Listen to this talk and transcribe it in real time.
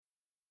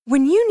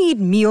When you need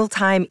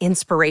mealtime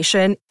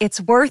inspiration,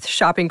 it's worth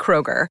shopping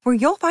Kroger, where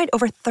you'll find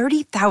over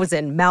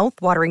 30,000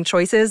 mouth-watering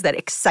choices that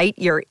excite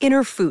your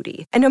inner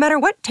foodie. And no matter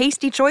what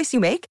tasty choice you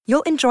make,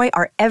 you'll enjoy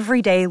our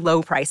everyday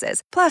low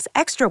prices, plus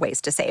extra ways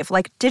to save,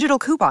 like digital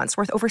coupons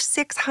worth over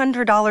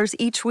 $600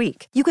 each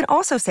week. You can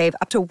also save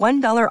up to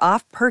 $1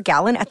 off per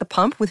gallon at the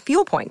pump with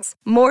fuel points.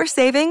 More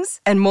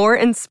savings and more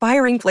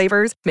inspiring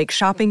flavors make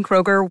shopping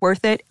Kroger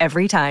worth it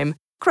every time.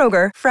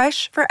 Kroger,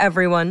 fresh for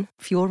everyone.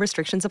 Fuel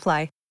restrictions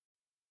apply.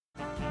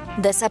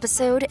 This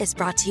episode is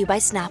brought to you by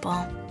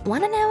Snapple.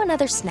 Want to know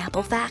another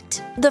Snapple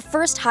fact? The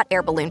first hot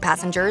air balloon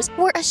passengers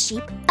were a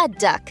sheep, a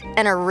duck,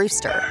 and a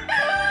rooster.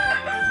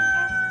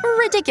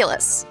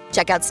 Ridiculous.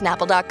 Check out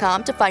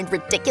Snapple.com to find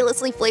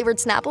ridiculously flavored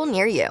Snapple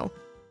near you.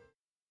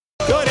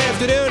 Good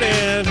afternoon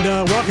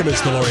and welcome.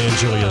 It's the Lori and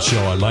Julia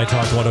Show on My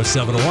Talk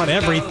 107.1.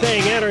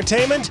 Everything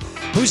Entertainment.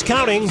 Who's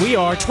counting? We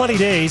are 20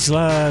 days.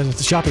 The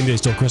shopping days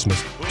till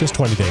Christmas. Just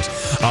 20 days.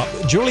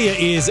 Julia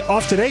is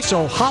off today,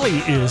 so Holly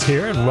is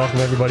here. And welcome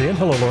everybody in.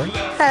 Hello, Lori.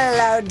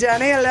 Hello,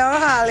 Donnie. Hello,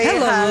 Holly.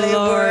 Hello, Hollywood.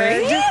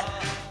 Lori.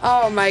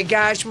 Oh, my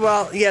gosh.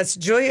 Well, yes,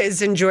 Julia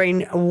is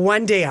enjoying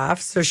one day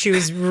off, so she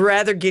was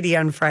rather giddy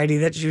on Friday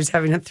that she was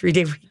having a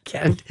 3-day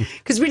weekend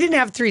because we didn't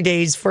have 3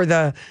 days for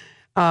the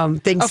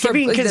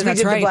Thanksgiving because we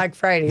did the Black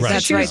Friday. Right.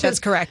 That's right. That's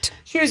correct.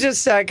 She was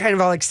just kind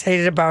of all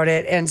excited about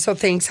it, and so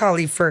thanks,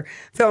 Holly, for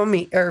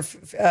filling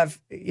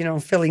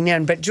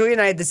in. But Julia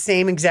and I had the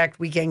same exact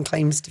weekend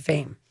claims to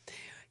fame.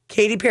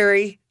 Katy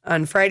Perry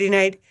on Friday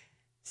night.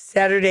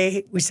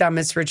 Saturday, we saw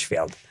Miss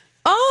Richfield.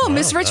 Oh,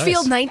 Miss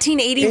Richfield, nice.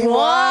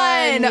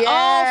 1981. Yes.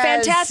 Oh,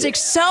 fantastic.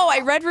 So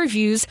I read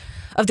reviews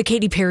of the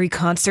Katy Perry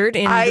concert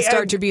in the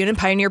Star Tribune and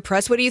Pioneer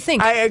Press. What do you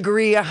think? I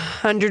agree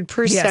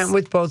 100%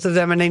 with both of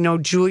them, and I know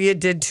Julia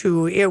did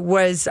too. It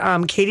was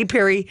Katy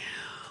Perry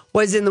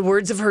was, in the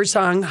words of her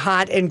song,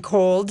 hot and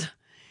cold.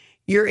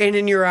 You're in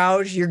and you're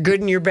out. You're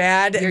good and you're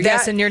bad. You're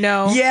yes and you're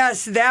no.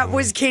 Yes, that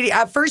was Katy.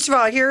 First of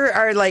all, here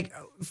are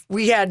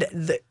we had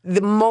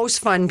the most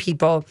fun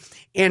people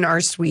in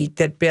our suite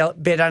that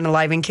bid on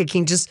Alive and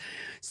Kicking. Just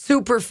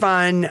super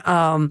fun.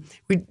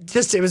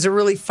 It was a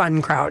really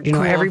fun crowd. You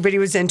know, Everybody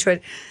was into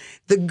it.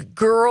 The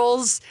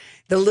girls,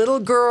 the little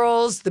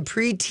girls, the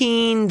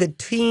preteen, the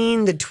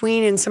teen, the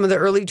tween, and some of the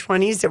early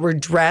 20s that were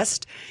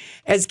dressed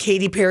as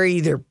Katy Perry,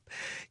 either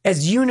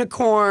as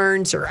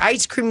unicorns or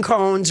ice cream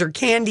cones or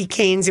candy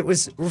canes. It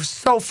was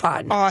so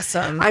fun.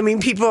 Awesome. I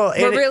mean, people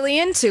were really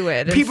into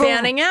it and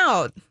fanning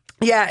out.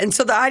 Yeah, and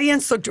so the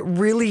audience looked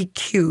really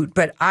cute,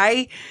 but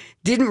I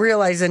didn't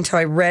realize until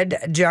I read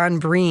John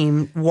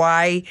Bream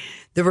why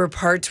there were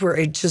parts where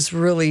it just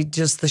really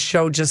the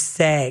show just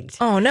sagged.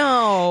 Oh,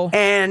 no.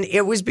 And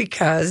it was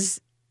because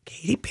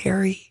Katy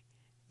Perry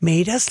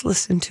made us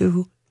listen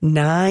to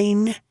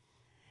 9.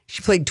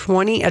 She played a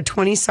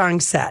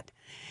 20-song set.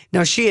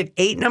 Now, she had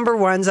 8 number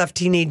ones off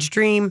Teenage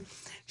Dream.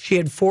 She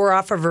had 4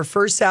 off of her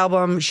first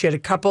album. She had a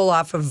couple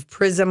off of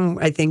Prism,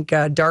 I think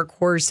Dark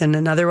Horse and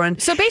another one.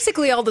 So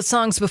basically all the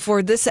songs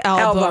before this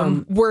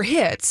album were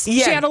hits.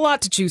 Yeah. She had a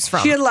lot to choose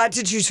from. She had a lot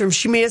to choose from.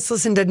 She made us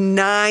listen to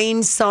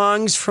 9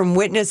 songs from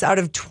Witness out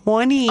of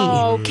 20.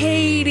 Oh,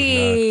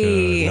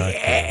 Katy. Not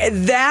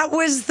good. That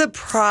was the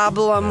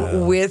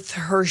problem with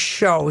her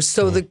show.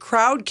 So the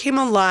crowd came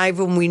alive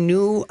when we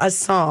knew a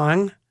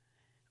song.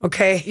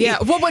 Okay. Yeah.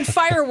 Well, when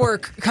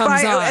Firework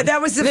comes on,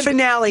 that was the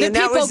finale, and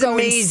that was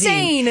amazing.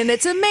 Insane, and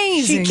it's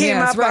amazing. She came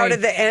up out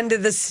of the end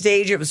of the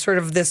stage. It was sort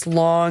of this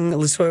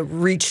long, so it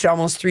reached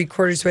almost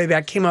 3/4 way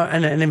back. Came out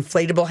on an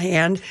inflatable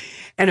hand,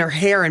 and her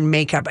hair and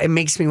makeup. It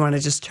makes me want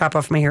to just chop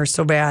off my hair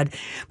so bad.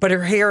 But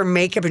her hair and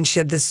makeup, and she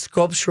had this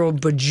sculptural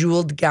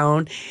bejeweled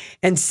gown,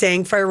 and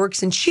sang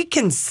Fireworks. And she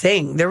can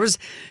sing. There was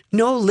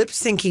no lip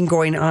syncing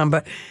going on,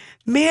 but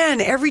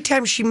man, every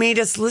time she made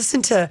us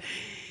listen to.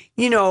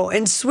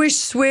 And Swish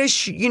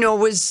Swish,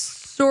 was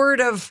sort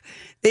of,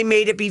 they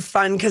made it be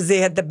fun because they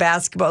had the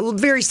basketball,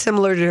 very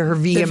similar to her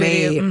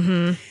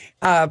VMA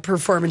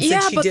performance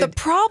that she did. Yeah, but the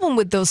problem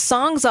with those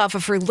songs off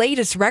of her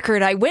latest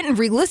record, I went and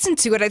re-listened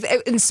to it,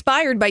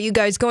 inspired by you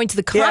guys going to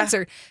the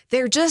concert.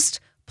 They're just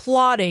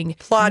plodding.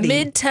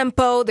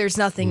 Mid-tempo. There's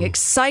nothing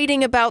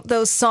exciting about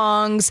those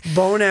songs.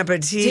 Bon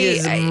Appetit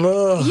is...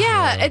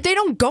 they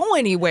don't go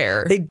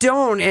anywhere. They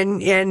don't,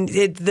 and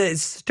the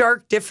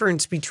stark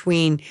difference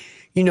between...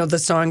 the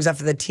songs off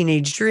of the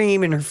Teenage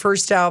Dream and her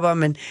first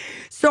album. And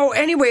so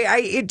anyway,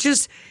 I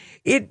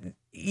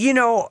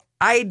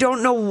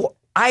don't know.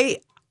 I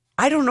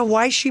don't know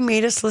why she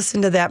made us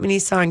listen to that many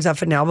songs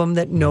off an album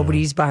that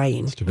nobody's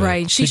buying.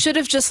 Right. She should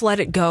have just let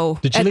it go.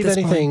 Did she leave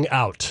anything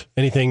out?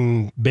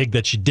 Anything big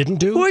that she didn't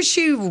do? Well,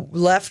 she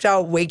left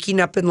out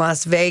Waking Up in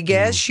Las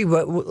Vegas. She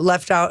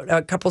left out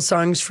a couple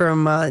songs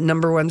from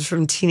number ones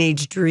from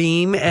Teenage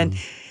Dream. And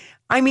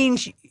I mean...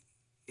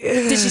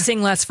 Did she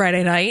sing Last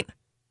Friday Night?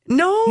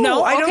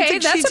 No, I don't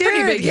think that's she did. That's a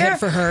pretty big hit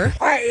for her.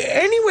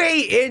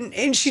 Anyway,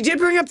 and she did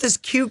bring up this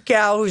cute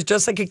gal who's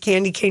just like a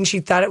candy cane.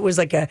 She thought it was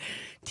like a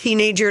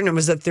teenager, and it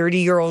was a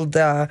 30-year-old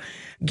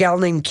gal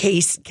named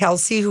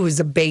Kelsey, who was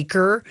a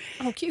baker.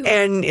 Oh, cute.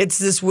 And it's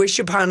this Wish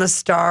Upon a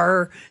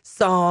Star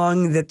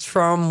song that's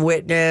from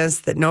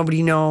Witness that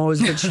nobody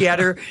knows, but she had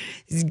her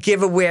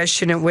give a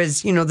wish, and it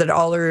was, that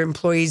all her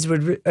employees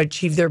would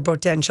achieve their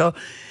potential.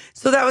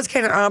 So that was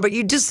kind of odd, but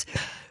you just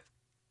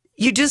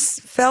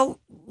felt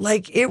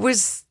like it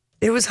was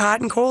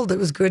hot and cold. It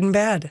was good and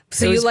bad.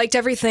 So you liked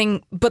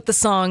everything but the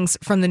songs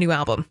from the new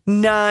album?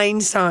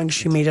 9 songs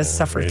she made us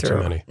suffer Way through.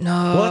 too many. No.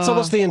 Well, that's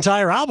almost the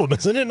entire album,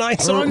 isn't it? 9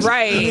 songs?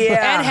 Right.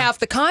 Yeah. And half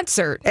the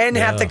concert. And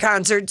half the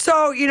concert.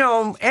 So,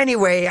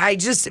 anyway,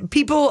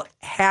 people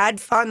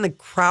had fun. The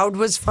crowd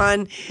was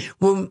fun.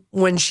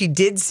 When she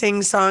did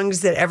sing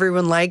songs that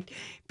everyone liked,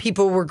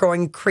 people were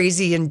going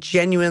crazy and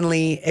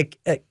genuinely,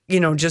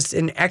 just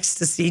in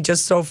ecstasy,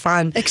 just so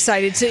fun.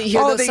 Excited to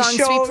hear those songs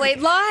to be played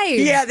live.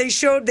 Yeah,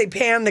 they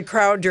panned the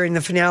crowd during the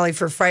finale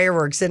for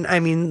fireworks. And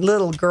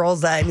little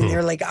girls,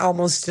 they're like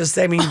almost just,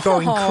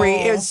 going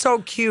crazy. It was so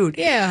cute.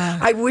 Yeah.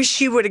 I wish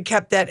she would have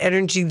kept that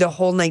energy the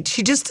whole night.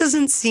 She just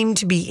doesn't seem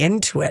to be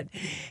into it.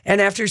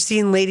 And after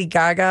seeing Lady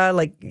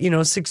Gaga,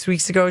 6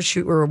 weeks ago,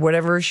 or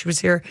whatever, she was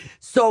here,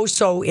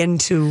 so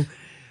into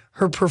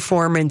her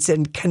performance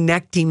and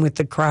connecting with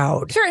the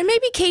crowd. Sure, and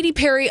maybe Katy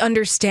Perry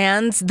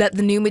understands that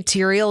the new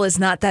material is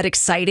not that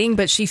exciting,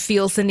 but she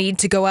feels the need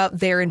to go out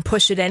there and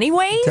push it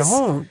anyways.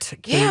 Don't.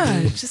 Katie.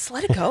 Yeah, just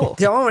let it go.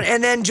 Don't.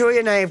 And then Julia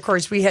and I, of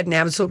course, we had an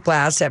absolute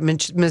blast at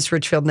Miss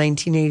Richfield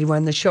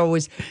 1981. The show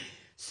was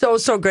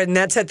so good, and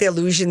that's at the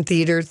Illusion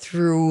Theater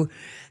through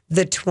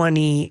the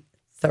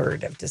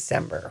 23rd of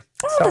December.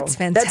 Oh, that's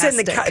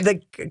fantastic. That's in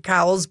the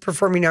Cowles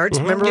Performing Arts.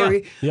 Mm-hmm.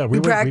 Remember we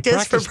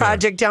practiced for there.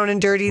 Project Down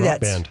and Dirty?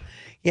 Rock band.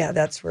 Yeah,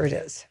 that's where it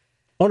is.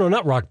 Oh, no,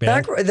 not Rock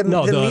Band. The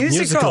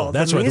musical.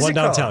 That's right, the one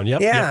downtown.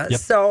 Yep. Yeah. Yep.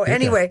 So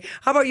anyway,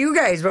 how about you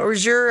guys? What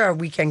was your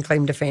weekend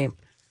claim to fame?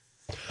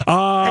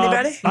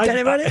 Anybody?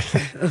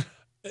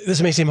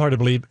 This may seem hard to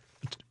believe.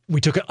 We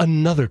took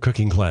another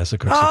cooking class at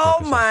Cooks and Oh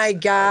Crocus. my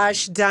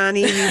gosh,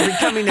 Donnie, you're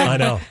becoming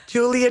a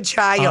Julia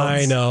Childs.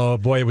 I know.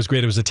 Boy, it was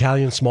great. It was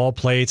Italian small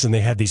plates, and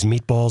they had these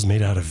meatballs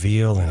made out of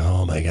veal, and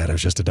oh my God, it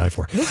was just to die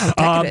for.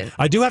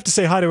 I do have to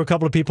say hi to a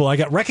couple of people. I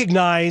got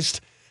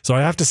recognized, so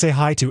I have to say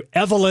hi to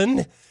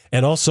Evelyn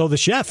and also the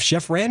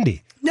Chef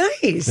Randy.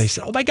 Nice. They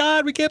said, oh my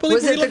God, we can't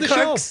believe we love the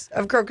show. Cooks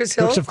of Crocus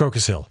Hill? Cooks of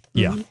Crocus Hill,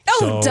 yeah.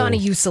 Oh, Donnie,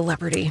 you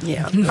celebrity.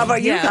 Yeah. How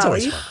about you,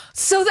 Holly?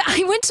 So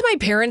I went to my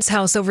parents'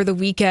 house over the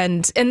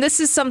weekend, and this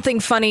is something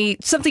funny,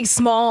 something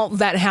small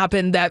that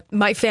happened that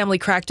my family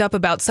cracked up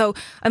about. So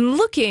I'm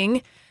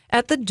looking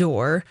at the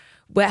door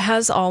that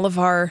has all of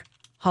our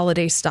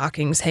holiday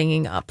stockings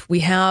hanging up.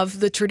 We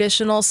have the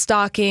traditional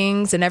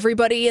stockings, and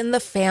everybody in the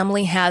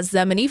family has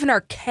them, and even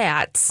our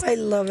cats I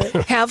love it.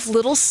 have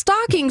little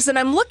stockings. And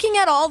I'm looking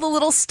at all the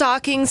little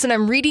stockings, and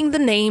I'm reading the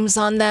names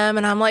on them,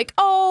 and I'm like,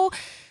 oh,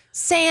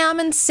 Sam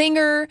and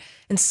Singer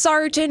and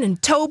Sergeant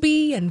and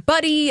Toby and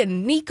Buddy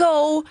and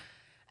Nico.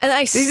 And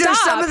I These are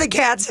some of the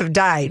cats have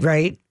died,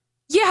 right?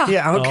 Yeah.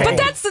 Yeah, okay. But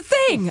that's the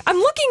thing. I'm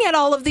looking at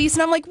all of these,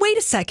 and I'm like, wait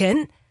a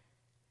second.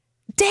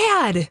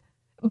 Dad,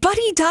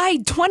 Buddy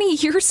died 20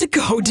 years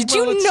ago. Did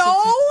you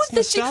know? It's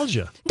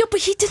nostalgia. No,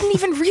 but he didn't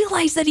even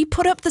realize that he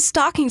put up the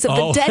stockings of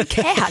the dead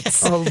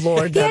cats. Oh,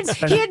 Lord, he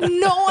had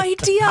no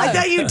idea. I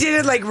thought you did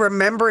it like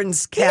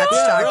remembrance cat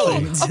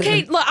stockings.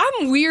 Okay, look,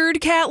 I'm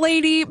weird, cat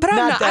lady, but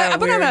I'm not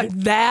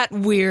that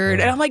weird.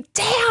 And I'm like,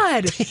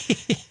 Dad,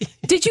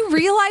 did you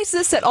realize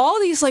this at all?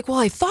 And he's like, well,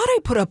 I thought I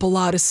put up a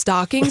lot of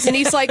stockings. And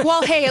he's like,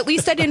 well, hey, at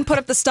least I didn't put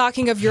up the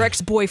stocking of your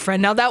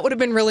ex-boyfriend. Now, that would have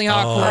been really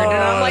awkward.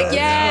 And I'm like,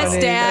 yes,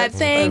 Dad,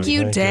 thank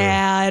you,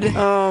 Dad.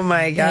 Oh,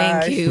 my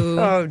gosh. Thank you.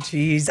 Oh,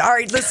 geez. All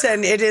right,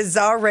 listen, it is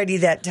already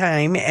that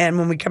time. And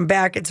when we come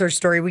back, it's our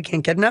story we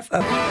can't get enough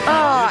of.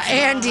 Oh,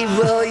 Andy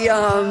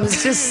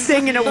Williams just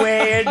singing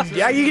away.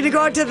 Are you going to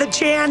go out to the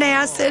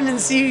Chanhassen and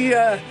see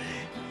the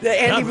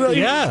Andy Williams?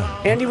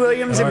 Yeah. Andy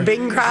Williams and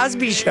Bing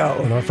Crosby show.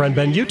 And our friend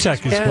Ben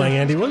Utek is playing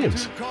Andy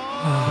Williams.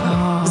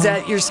 Is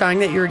that your song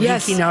that you were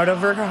geeking out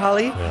over,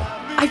 Holly? Yeah.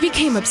 I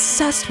became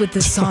obsessed with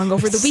this song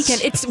over the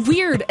weekend. It's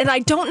weird, and I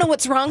don't know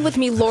what's wrong with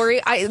me,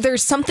 Lori.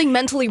 There's something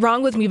mentally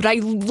wrong with me, but I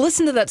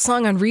listened to that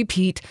song on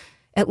repeat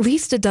at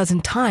least a dozen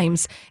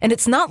times, and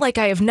it's not like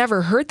I have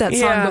never heard that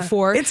song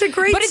before. It's a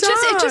great song.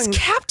 But it just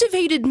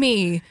captivated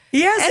me.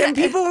 Yes, and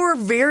people were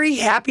very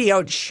happy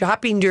out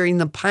shopping during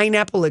the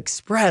Pineapple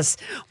Express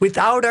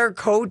without our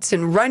coats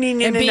and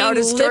running in and out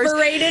of stores.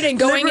 Liberated and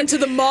going into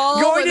the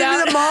mall.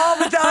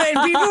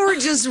 And people were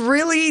just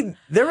really,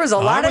 there was a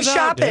lot of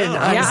shopping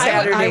on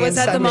Saturday. I was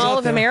at the Mall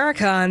of there.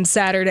 America on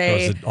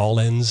Saturday. It all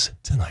ends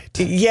tonight.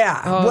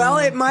 Yeah, well,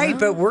 it might,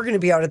 but we're going to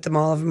be out at the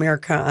Mall of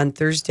America on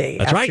Thursday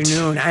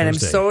afternoon. Right. And I'm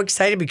so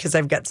excited because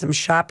I've got some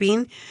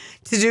shopping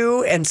to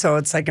do. And so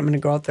it's like I'm going to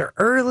go out there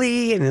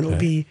early and it'll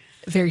be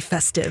very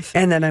festive.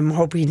 And then I'm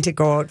hoping to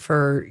go out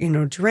for,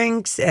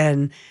 drinks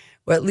and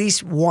at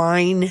least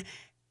wine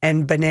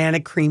and banana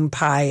cream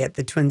pie at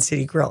the Twin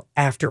City Grill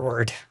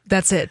afterward.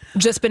 That's it.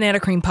 Just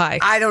banana cream pie.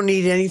 I don't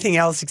need anything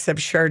else except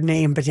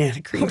Chardonnay and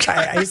banana cream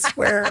pie. I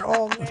swear.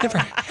 Oh, I've never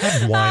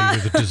had wine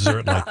with a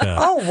dessert like that.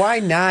 Oh, why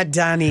not,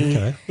 Donnie?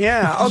 Okay.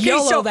 Yeah. Okay,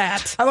 YOLO so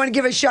that. I want to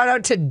give a shout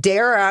out to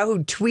Dara,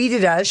 who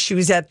tweeted us. She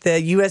was at the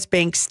U.S.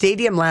 Bank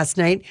Stadium last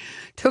night,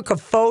 took a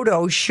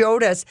photo,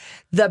 showed us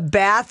the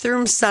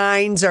bathroom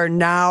signs are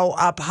now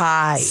up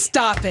high.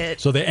 Stop it.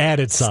 So they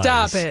added signs.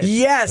 Stop it.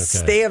 Yes,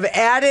 Okay. they have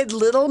added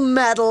little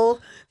metal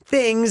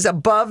things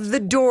above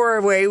the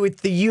doorway with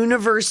the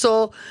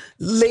universal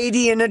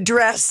lady in a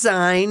dress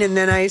sign, and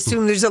then I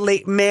assume there's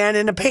a man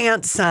in a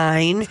pants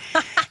sign.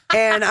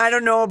 And I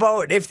don't know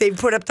about if they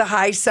put up the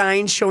high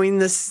sign showing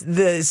the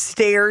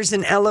stairs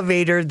and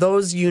elevator,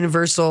 those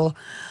universal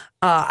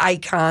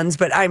icons,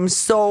 but I'm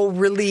so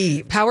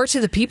relieved. Power to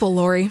the people,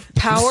 Lori.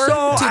 Power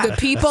to the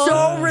people.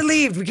 So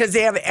relieved because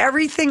they have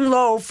everything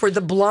low for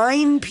the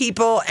blind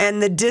people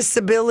and the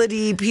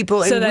disability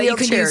people So in that wheelchairs. you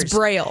can use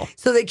Braille.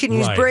 So they can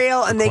use Right.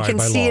 Braille and they Required can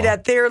by see it law.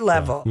 at their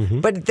level.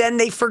 But then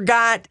they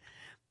forgot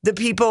the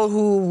people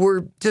who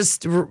were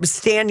just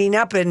standing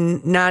up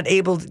and not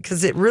able,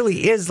 because it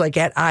really is like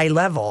at eye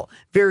level,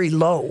 very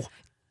low.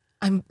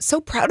 I'm so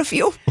proud of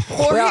you,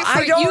 Lori, Well, I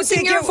for don't using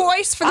think your it-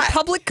 voice for the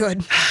public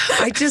good.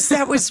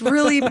 That was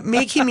really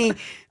making me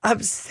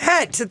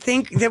upset to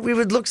think that we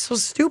would look so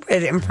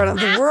stupid in front of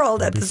the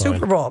world at the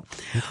Super Bowl.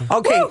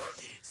 Okay.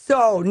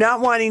 So,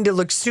 not wanting to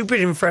look stupid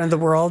in front of the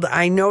world,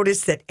 I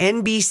noticed that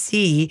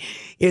NBC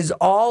is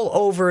all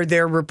over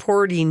their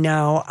reporting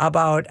now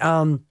about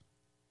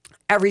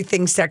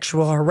everything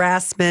sexual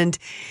harassment,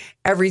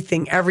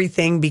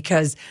 everything,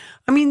 because,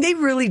 I mean, they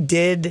really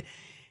did,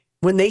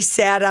 when they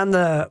sat on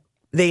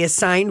they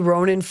assigned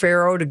Ronan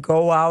Farrow to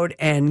go out,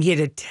 and he had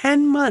a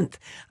 10-month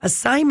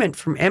assignment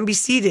from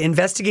NBC to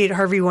investigate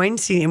Harvey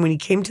Weinstein. And when he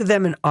came to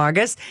them in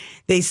August,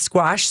 they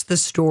squashed the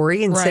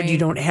story and said, Right. you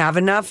don't have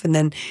enough, and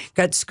then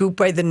got scooped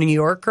by the New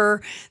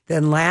Yorker.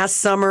 Then last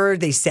summer,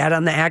 they sat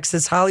on the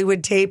Access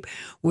Hollywood tape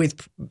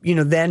with,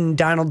 then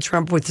Donald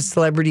Trump with the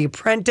Celebrity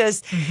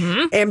Apprentice.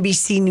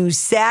 NBC News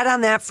sat on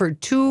that for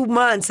 2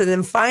 months. And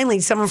then finally,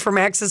 someone from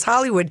Access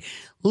Hollywood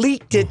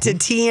leaked it to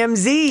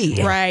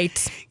TMZ. Right.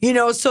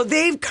 So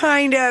they've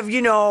kind of,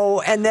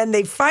 and then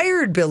they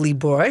fired Billy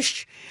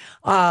Bush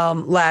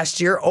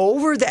last year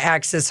over the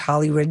Access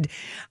Hollywood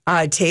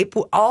tape,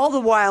 all the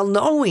while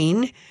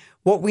knowing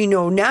what we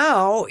know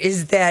now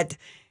is that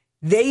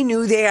they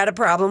knew they had a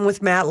problem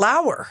with Matt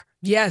Lauer.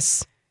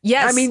 Yes.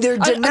 Yes. I mean, they're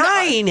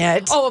denying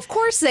it. Oh, of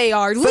course they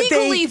are.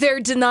 Legally, they're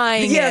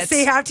denying it. Yes,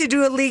 they have to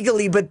do it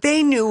legally, but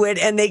they knew it,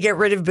 and they get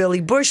rid of Billy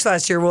Bush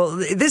last year. Well,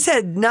 this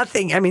had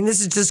nothing. I mean, this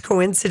is just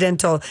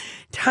coincidental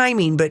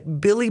timing,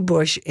 but Billy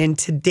Bush in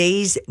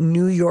today's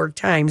New York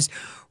Times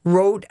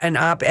wrote an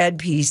op-ed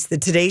piece. The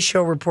Today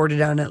Show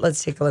reported on it.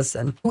 Let's take a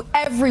listen.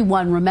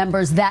 Everyone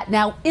remembers that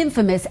now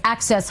infamous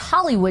Access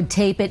Hollywood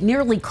tape. It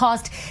nearly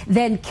cost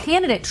then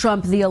candidate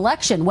Trump the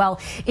election. Well,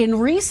 in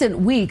recent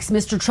weeks,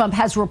 Mr. Trump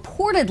has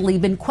reportedly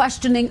been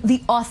questioning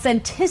the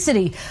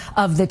authenticity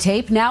of the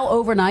tape. Now,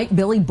 overnight,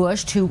 Billy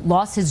Bush, who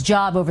lost his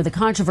job over the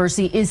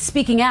controversy, is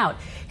speaking out.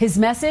 His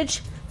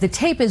message: the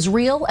tape is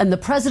real, and the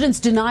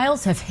president's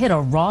denials have hit a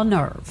raw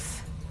nerve.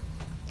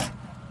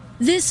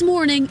 This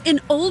morning, an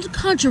old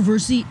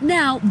controversy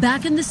now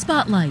back in the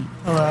spotlight.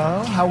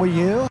 Hello, how are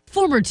you?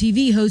 Former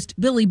TV host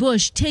Billy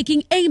Bush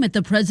taking aim at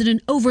the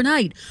president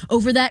overnight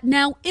over that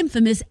now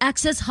infamous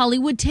Access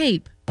Hollywood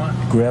tape.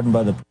 Grab him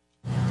by the...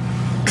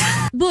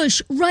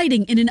 Bush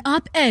writing in an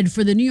op-ed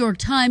for the New York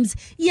Times,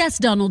 "Yes,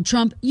 Donald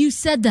Trump, you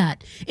said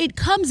that." It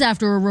comes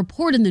after a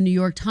report in the New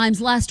York Times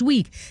last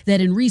week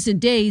that in recent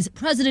days,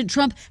 President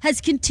Trump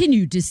has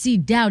continued to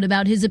seed doubt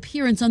about his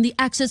appearance on the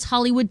Access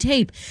Hollywood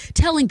tape,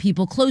 telling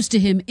people close to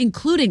him,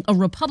 including a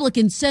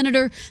Republican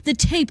senator, the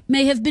tape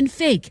may have been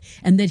fake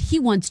and that he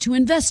wants to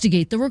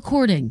investigate the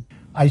recording.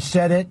 I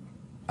said it,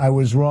 I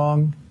was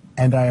wrong,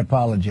 and I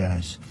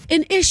apologize.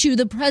 An issue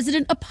the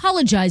president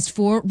apologized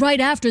for right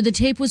after the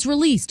tape was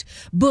released.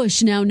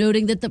 Bush now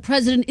noting that the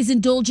president is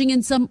indulging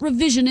in some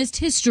revisionist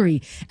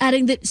history,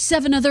 adding that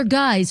 7 other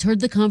guys heard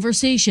the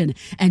conversation,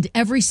 and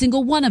every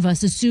single one of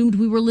us assumed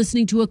we were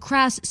listening to a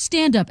crass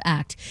stand-up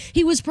act.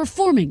 He was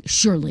performing,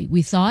 surely,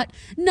 we thought.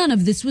 None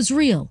of this was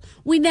real.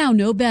 We now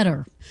know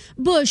better.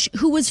 Bush,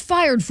 who was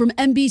fired from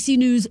NBC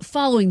News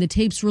following the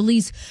tape's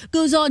release,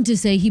 goes on to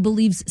say he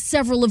believes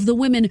several of the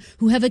women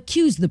who have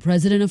accused the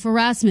president of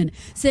harassment,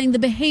 saying the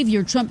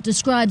behavior Trump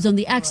describes on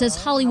the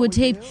Access Hollywood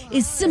tape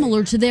is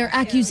similar to their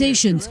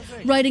accusations.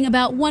 Writing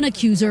about one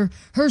accuser,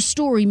 her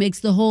story makes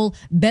the whole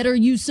 "better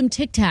use some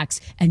Tic Tacs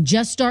and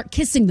just start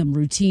kissing them"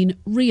 routine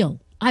real.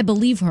 I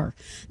believe her.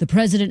 The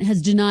president has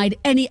denied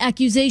any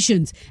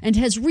accusations and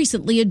has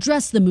recently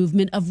addressed the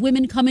movement of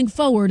women coming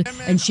forward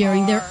and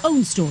sharing their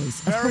own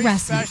stories of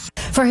harassment.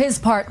 For his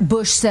part,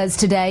 Bush says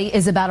today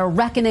is about a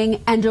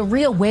reckoning and a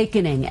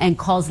reawakening, and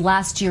calls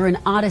last year an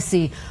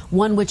odyssey,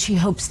 one which he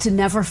hopes to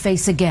never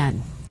face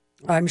again.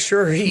 I'm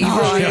sure he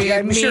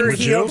Would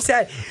you? hopes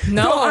that.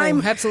 No,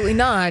 absolutely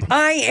not.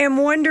 I am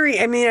wondering.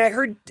 I mean, I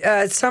heard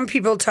some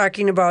people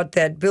talking about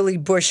that Billy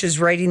Bush is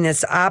writing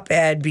this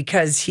op-ed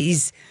because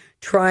he's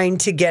trying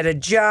to get a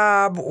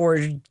job or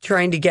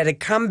trying to get a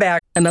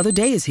comeback. Another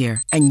day is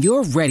here, and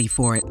you're ready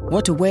for it.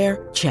 What to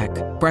wear? Check.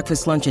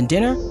 Breakfast, lunch, and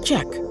dinner?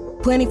 Check.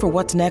 Planning for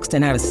what's next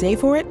and how to save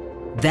for it?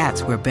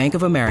 That's where Bank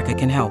of America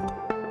can help.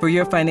 For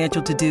your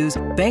financial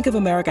to-dos, Bank of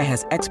America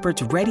has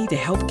experts ready to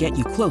help get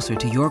you closer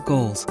to your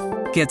goals.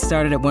 Get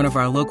started at one of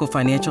our local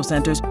financial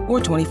centers or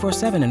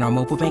 24/7 in our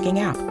mobile banking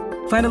app.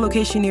 Find a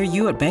location near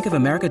you at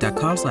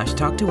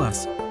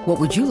bankofamerica.com/talktous. What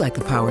would you like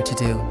the power to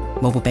do?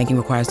 Mobile banking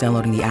requires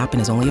downloading the app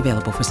and is only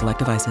available for select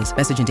devices.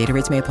 Message and data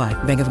rates may apply.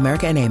 Bank of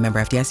America NA, member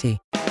FDIC.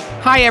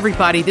 Hi,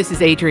 everybody. This is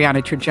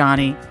Adriana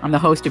Trajani. I'm the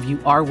host of You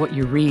Are What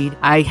You Read.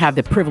 I have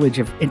the privilege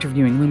of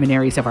interviewing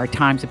luminaries of our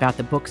times about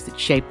the books that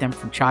shaped them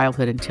from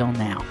childhood until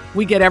now.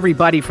 We get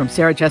everybody from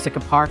Sarah Jessica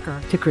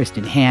Parker to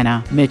Kristen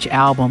Hanna, Mitch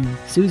Albom,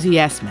 Susie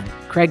Essman,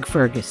 Craig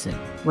Ferguson,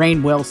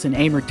 Rainn Wilson,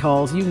 Amor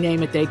Tolls, you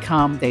name it, they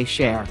come, they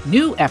share.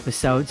 New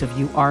episodes of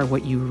You Are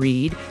What You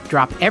Read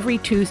drop every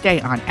Tuesday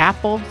on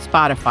Apple,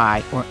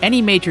 Spotify, or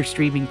any major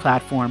streaming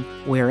platform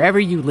wherever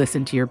you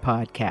listen to your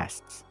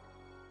podcasts.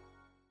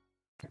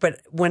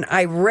 But when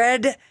I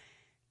read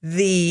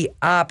the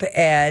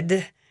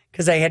op-ed,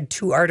 because I had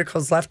 2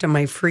 articles left on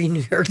my free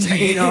New York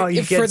Times,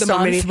 you get for the so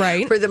month, many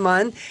right? for the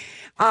month.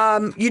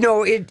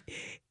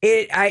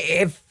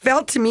 It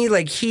felt to me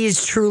like he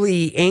is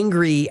truly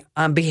angry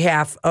on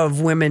behalf of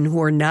women who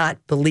are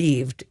not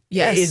believed.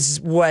 Yes, is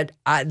what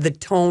the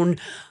tone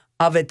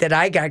of it that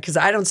I got, because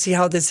I don't see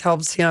how this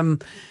helps him.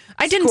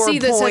 I didn't see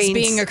this points. as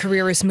being a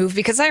careerist move,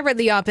 because I read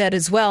the op-ed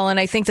as well, and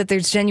I think that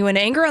there's genuine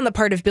anger on the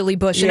part of Billy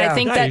Bush, and I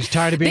think that he's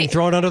tired of being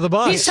thrown under the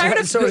bus. He's tired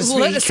of, so to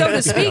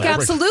speak,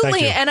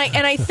 absolutely. And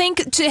I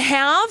think to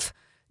have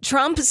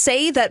Trump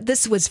say that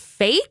this was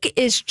fake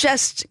is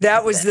just...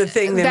 That was the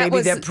thing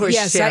that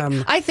pushed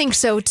him. I think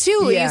so,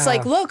 too. Yeah. He's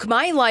like, look,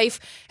 my life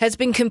has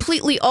been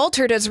completely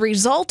altered as a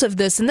result of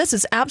this, and this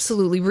is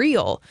absolutely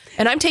real.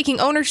 And I'm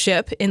taking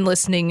ownership in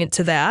listening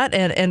to that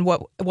and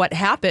what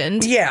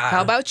happened. Yeah.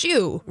 How about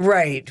you?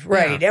 Right.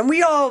 Yeah. And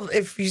we all,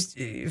 if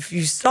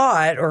you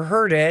saw it or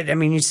heard it, I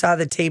mean, you saw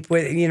the tape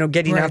with,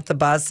 getting off the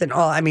bus and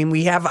all. I mean,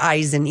 we have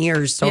eyes and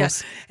ears. So,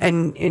 yes.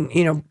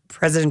 And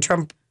President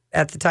Trump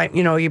at the time,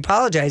 he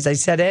apologized. I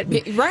said it.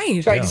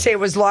 Right. Tried to say it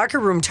was locker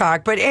room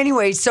talk. But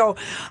anyway, so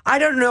I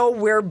don't know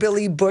where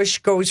Billy Bush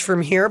goes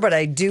from here, but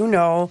I do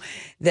know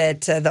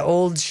that the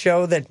old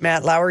show that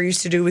Matt Lauer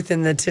used to do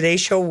within the Today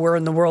Show, Where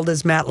in the World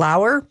is Matt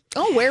Lauer?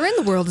 Oh, where in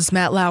the world is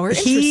Matt Lauer?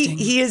 Interesting.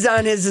 He is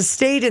on his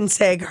estate in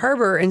Sag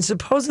Harbor, and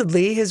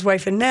supposedly his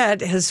wife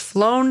Annette has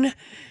flown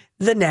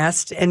the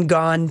nest and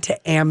gone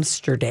to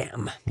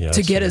Amsterdam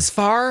to get as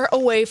far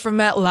away from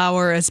Matt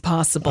Lauer as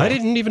possible. I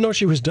didn't even know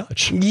she was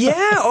Dutch. Yeah.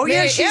 Oh,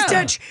 yeah. She's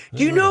Dutch.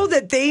 Do you know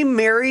that they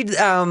married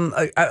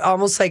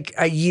almost like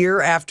a year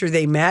after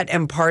they met?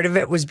 And part of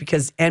it was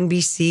because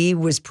NBC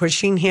was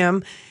pushing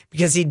him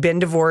because he'd been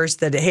divorced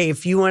that, hey,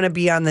 if you want to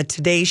be on the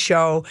Today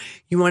Show,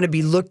 you want to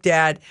be looked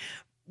at,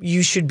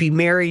 you should be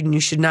married and you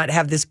should not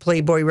have this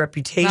Playboy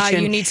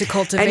reputation. You need to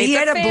cultivate And he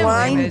had a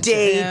blind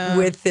date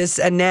with this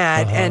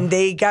Annette, and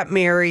they got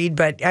married.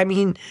 But, I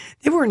mean,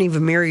 they weren't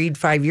even married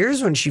 5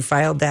 years when she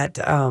filed that,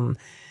 and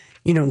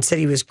said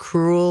he was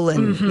cruel.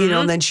 And,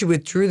 and then she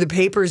withdrew the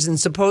papers. And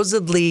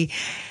supposedly,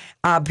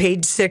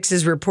 Page Six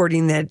is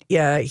reporting that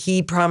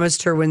he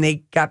promised her when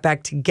they got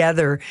back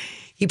together,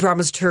 he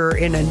promised her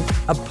in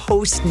a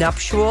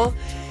post-nuptial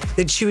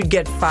that she would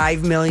get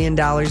 $5 million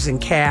in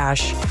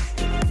cash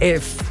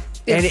if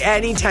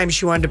anytime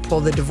she wanted to pull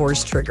the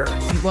divorce trigger.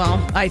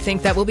 Well, I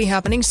think that will be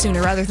happening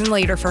sooner rather than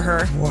later for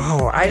her.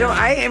 Whoa.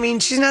 I mean,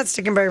 she's not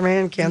sticking by her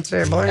man. Can't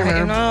say I blame her.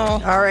 I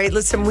know. All right,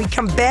 listen, we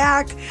come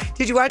back.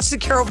 Did you watch the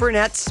Carol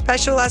Burnett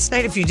special last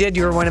night? If you did,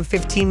 you were one of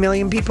 15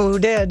 million people who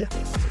did.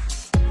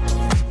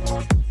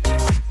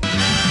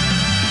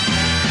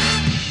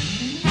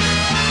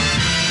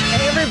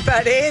 Hey,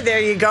 everybody. There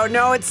you go.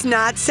 No, it's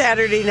not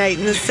Saturday night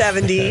in the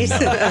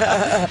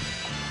 70s.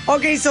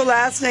 Okay, so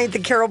last night, the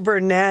Carol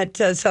Burnett,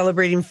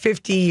 celebrating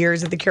 50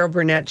 years of the Carol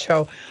Burnett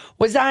Show,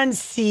 was on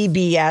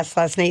CBS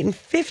last night, and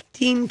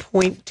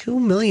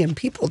 15.2 million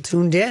people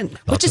tuned in.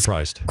 Not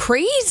surprised.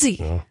 Crazy.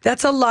 Yeah.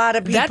 That's a lot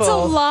of people. That's a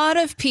lot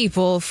of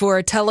people for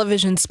a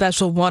television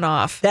special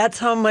one-off. That's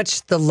how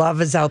much the love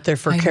is out there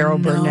for Carol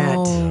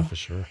Burnett. Yeah, for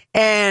sure.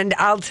 And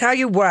I'll tell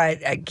you what,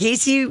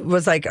 Casey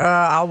was like,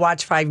 I'll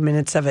watch 5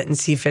 minutes of it and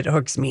see if it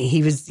hooks me.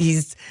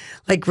 He's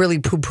like really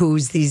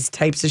poo-poos these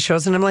types of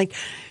shows. And I'm like,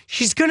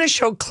 she's going to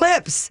show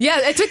clips. Yeah,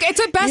 it's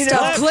a best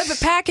of clip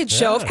package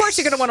show. Of course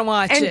you're going to want to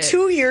watch it. And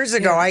 2 years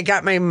ago, I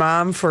got my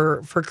mom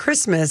for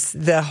Christmas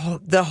the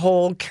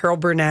whole Carol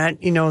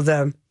Burnett,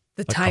 the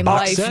Time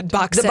Life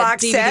box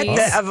set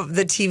of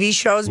the TV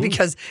shows,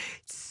 because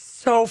it's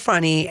so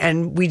funny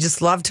and we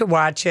just love to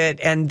watch it.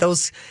 And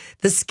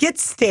the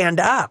skits stand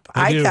up,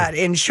 I thought,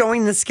 in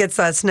showing the skits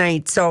last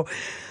night. So,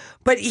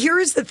 but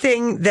here's the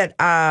thing that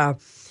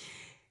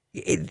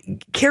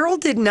Carol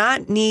did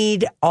not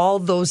need all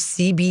those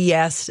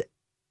CBS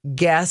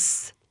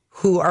guests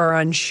who are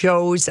on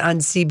shows on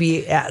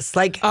CBS,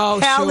 like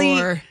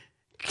Callie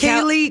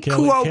Kaylee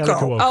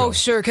Cuoco. Oh,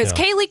 sure, because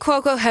Kaylee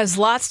Cuoco has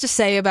lots to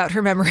say about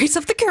her memories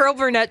of the Carol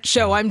Burnett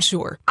show, I'm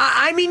sure.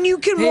 I mean, you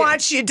can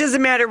watch, it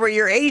doesn't matter what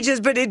your age is,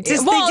 but it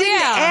just, they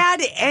didn't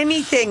add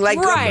anything. Like,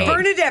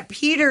 Bernadette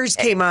Peters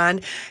came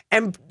on,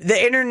 and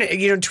the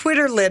internet,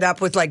 Twitter lit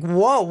up with like,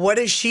 whoa, what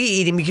is she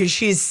eating? Because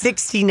she's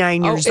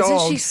 69 years old.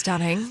 Isn't she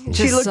stunning?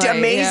 She looked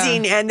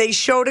amazing, and they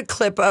showed a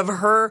clip of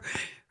her.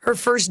 Her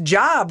first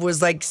job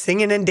was like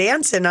singing and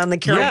dancing on the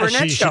Carol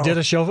Burnett show. She did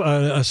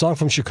a song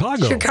from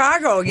Chicago.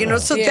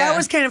 So that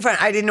was kind of fun.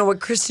 I didn't know what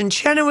Kristen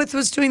Chenoweth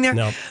was doing there.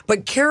 No.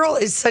 But Carol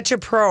is such a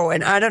pro,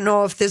 and I don't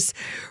know if this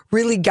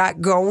really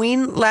got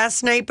going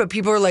last night, but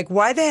people were like,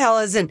 why the hell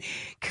isn't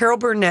Carol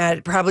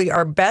Burnett, probably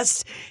our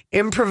best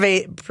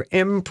improv,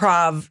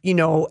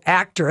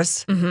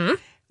 actress,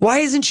 why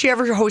hasn't she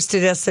ever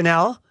hosted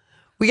SNL?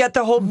 We got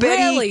the whole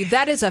Betty. Really?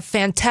 That is a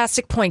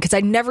fantastic point, because I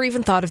never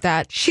even thought of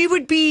that. She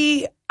would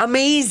be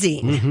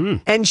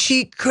amazing. And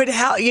she could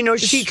help,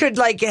 she could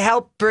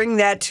help bring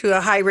that to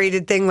a high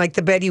rated thing like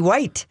the Betty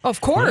White.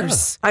 Of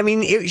course. Yeah. I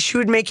mean, she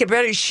would make it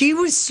better. She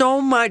was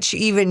so much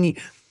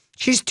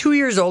she's 2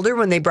 years older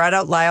when they brought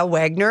out Lyle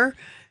Wagner.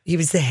 He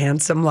was the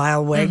handsome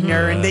Lyle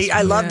Wagner. And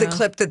I love the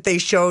clip that they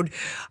showed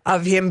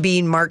of him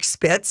being Mark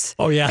Spitz.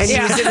 Oh, yeah. And he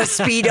was in a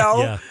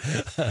Speedo.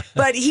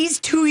 But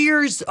he's 2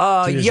 years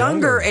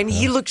younger, and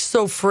he looks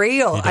so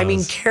frail. I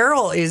mean,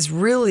 Carol is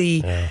really...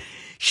 Yeah.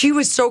 She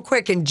was so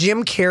quick, and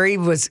Jim Carrey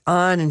was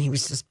on, and he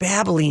was just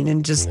babbling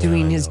and just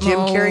doing his Jim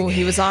Carrey.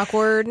 He was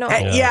awkward. No.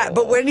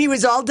 But when he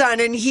was all done,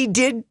 and he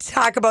did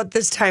talk about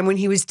this time when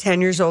he was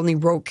 10 years old, and he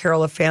wrote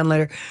Carol a fan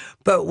letter.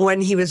 But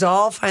when he was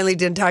all finally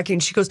done talking,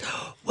 she goes,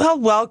 well,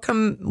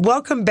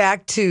 welcome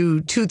back to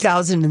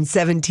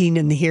 2017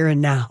 in the here and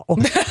now.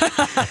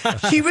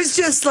 She was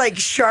just like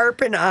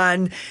sharp and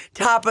on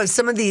top of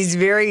some of these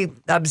very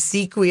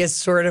obsequious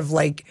sort of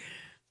like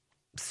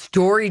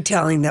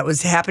storytelling that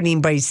was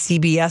happening by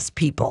CBS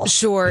people.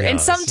 Sure. Yeah,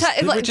 and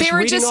sometimes they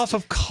were just off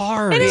of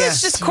cards. And it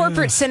was just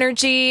corporate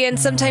synergy, and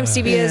sometimes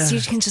CBS,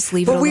 you can just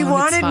leave it alone. But we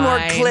wanted more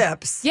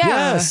clips. Yeah.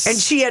 Yes. And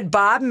she had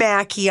Bob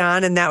Mackey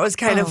on, and that was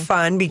kind of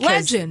fun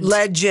because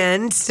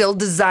legend, still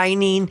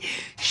designing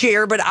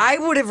Cher. But I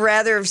would have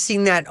rather have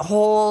seen that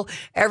whole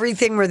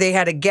everything where they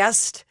had a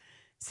guest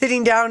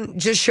sitting down.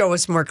 Just show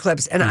us more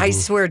clips. And I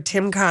swear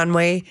Tim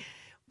Conway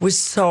was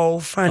so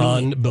funny.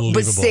 Unbelievable.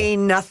 But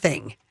saying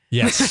nothing.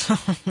 Yes.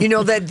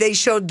 That they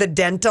showed the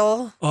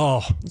dental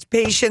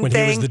patient when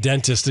thing. When he was the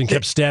dentist and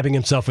kept stabbing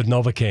himself with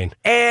Novocaine.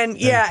 And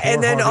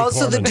then Harvey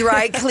also Korman. the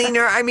dry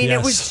cleaner. I mean,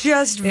 it was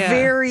just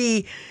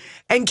very...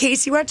 And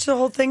Casey watched the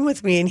whole thing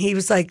with me, and he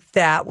was like,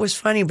 that was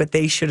funny, but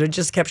they should have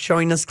just kept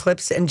showing us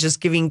clips and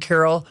just giving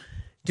Carol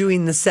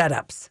doing the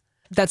setups.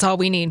 That's all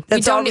we need. We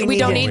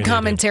don't need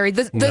commentary.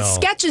 The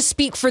sketches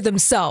speak for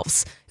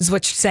themselves, is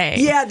what you're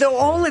saying. Yeah,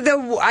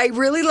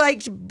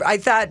 I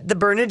thought the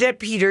Bernadette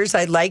Peters,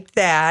 I liked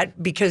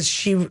that because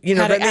she,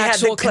 had an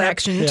actual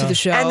connection to the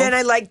show. And then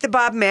I liked the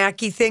Bob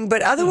Mackey thing,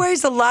 but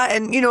otherwise a lot,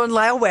 and and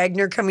Lyle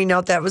Wagner coming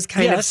out, that was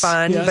kind of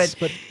fun. Yes,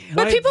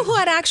 but people who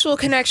had actual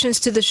connections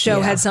to the show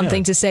had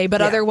something to say,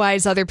 but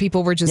otherwise other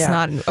people were just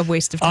not a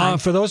waste of time.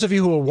 For those of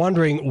you who are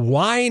wondering,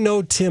 why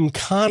no Tim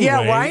Conway?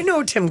 Yeah, why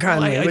no Tim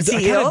Conway? Was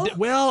he ill?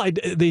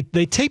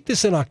 They taped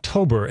this in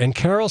October, and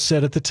Carol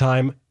said at the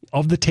time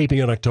of the taping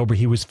in October,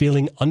 he was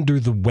feeling under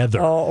the weather.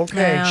 Oh,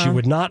 okay. Yeah. She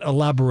would not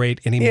elaborate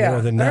any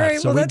more than that. All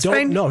right, so we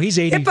don't know. He's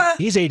 80. HIPAA.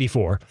 He's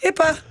 84.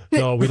 HIPAA.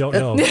 No, we don't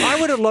know.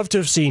 I would have loved to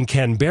have seen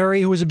Ken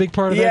Berry, who was a big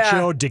part of that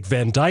show. Dick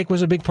Van Dyke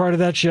was a big part of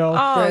that show. Oh,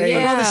 I'd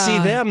rather see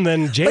them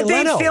than Jay Leno.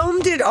 But they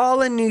filmed it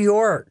all in New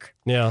York.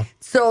 Yeah.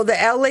 So the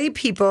LA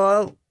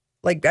people,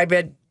 like I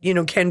bet,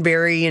 Ken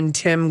Berry and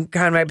Tim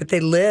Conway, but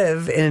they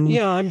live in...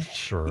 Yeah, I'm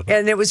sure.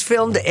 And it was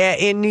filmed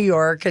in New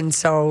York, and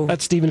so...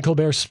 At Stephen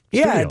Colbert's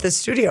studio. Yeah, at the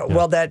studio. Yeah.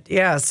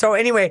 Well, So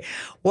anyway,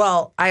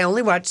 I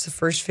only watched the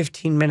first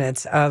 15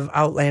 minutes of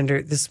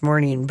Outlander this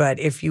morning,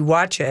 but if you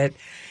watch it,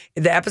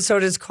 the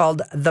episode is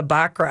called The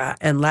Baccarat,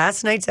 and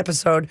last night's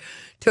episode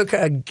took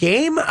a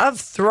Game of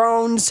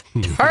Thrones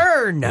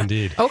turn.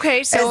 Indeed.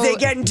 Okay, so... As they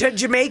get into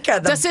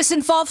Jamaica. Does this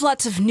involve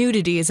lots of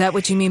nudity? Is that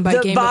what you mean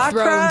by Game of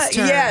Thrones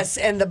turn? Yes,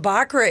 and the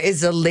Baccarat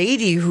is a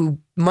lady who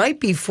might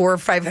be 400 or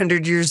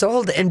 500 years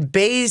old and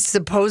bathes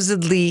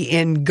supposedly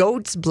in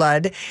goat's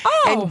blood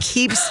and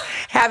keeps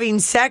having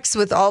sex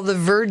with all the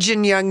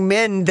virgin young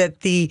men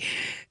that the...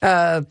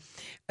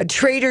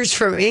 traders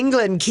from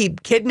England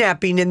keep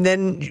kidnapping, and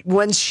then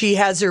once she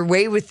has her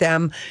way with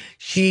them,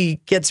 she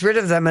gets rid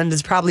of them, and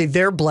it's probably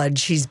their blood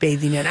she's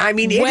bathing in. I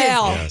mean, it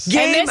is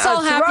Game and this all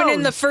of happened Thrones.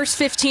 in the first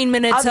 15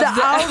 minutes of the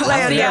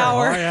Outlander.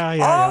 hour.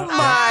 Oh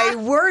my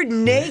word,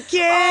 naked.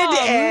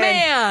 Oh, and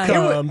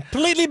man.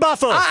 Completely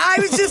buffo. I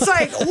was just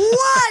like,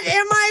 what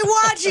am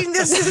I watching?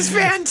 This is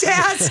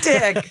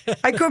fantastic.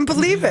 I couldn't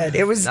believe it.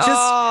 It was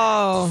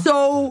just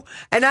so,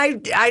 and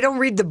I don't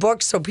read the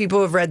books, so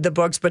people have read the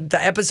books, but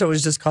the episode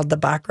was just called The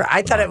Baccarat.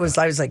 I thought I was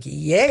like,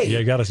 yay. Yeah,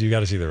 you got to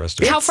see the rest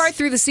of it. How far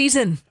through the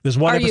season? There's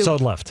one episode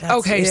left.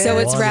 Okay, so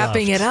it's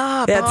wrapping it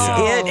up. That's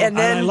it. And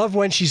then I love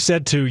when she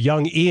said to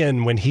young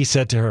Ian, when he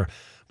said to her,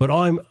 but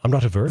I'm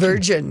not a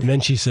virgin. And then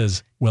she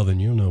says, well,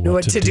 then you know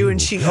what to do.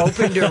 And she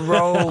opened her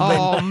robe.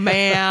 Oh,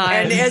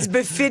 man. And as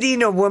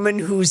befitting a woman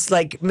who's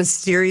like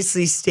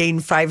mysteriously staying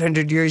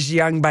 500 years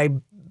young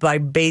by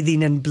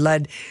bathing in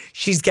blood,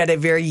 she's got a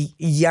very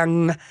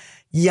young,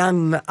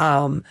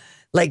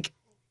 like,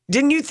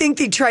 didn't you think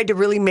they tried to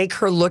really make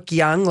her look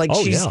young? Like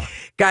she's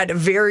got a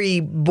very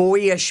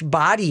boyish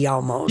body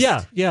almost.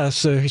 Yeah.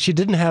 So she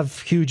didn't have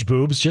huge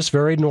boobs, just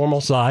very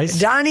normal size.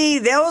 Donnie,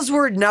 those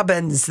were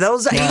nubbins.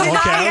 Those okay,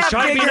 I was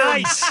trying to be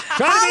nice.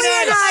 Holly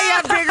and I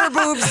have bigger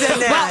boobs than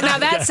that. Well, now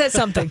that says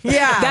something.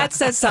 Yeah. That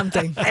says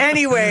something.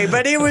 Anyway,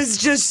 but it was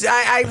just,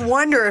 I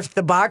wonder if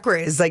the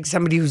Bacra is like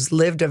somebody who's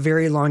lived a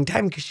very long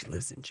time because she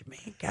lives in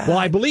Jamaica. Well,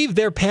 I believe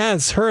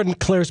her and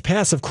Claire's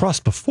paths have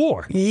crossed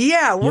before.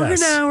 Yeah, we're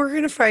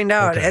gonna find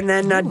out. Okay. And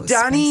then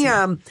Donnie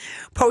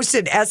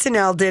posted,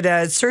 SNL did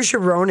Saoirse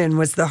Ronan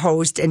was the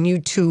host, and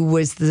U2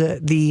 was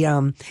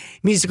the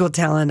musical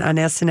talent on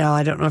SNL.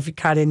 I don't know if you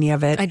caught any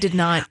of it. I did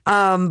not.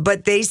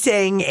 But they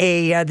sang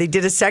they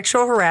did a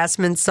sexual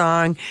harassment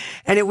song,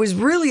 and it was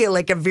really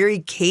like a very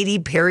Katy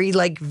Perry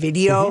like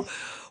video.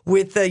 Mm-hmm.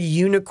 With the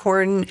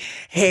unicorn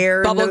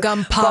hair,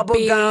 bubblegum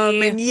puppy,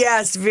 bubblegum, and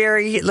yes,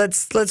 very.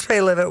 Let's play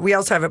a little bit. We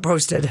also have it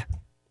posted.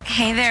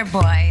 Hey there,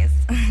 boys.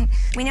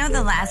 We know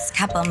the last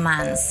couple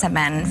months have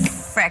been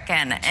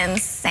frickin'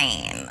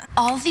 insane.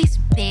 All these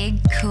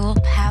big, cool,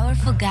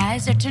 powerful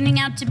guys are turning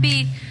out to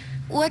be,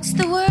 what's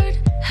the word?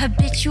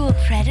 Habitual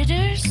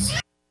predators?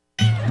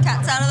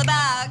 Cat's out of the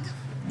bag.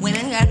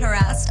 Women get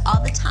harassed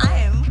all the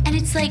time. And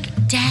it's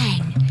like,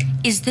 dang,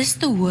 is this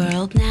the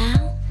world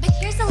now? But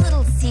here's a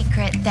little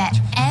secret that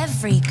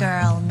every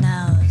girl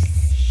knows.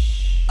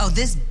 Oh,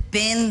 this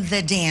been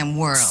the damn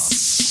world.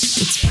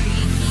 It's freaky,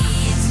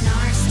 it's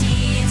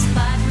nasty, it's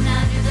button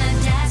under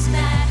the desk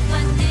bag,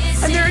 but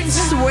this and they're in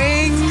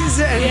swings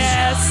and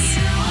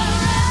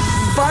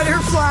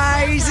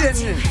butterflies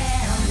and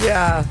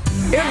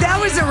that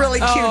was a really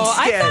cute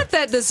skit. I thought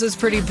that this was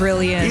pretty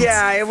brilliant.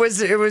 Yeah, it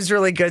was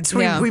really good.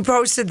 So we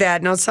posted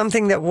that. Now,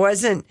 something that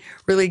wasn't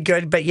really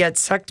good but yet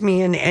sucked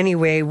me in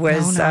anyway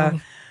was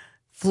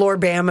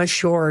Floribama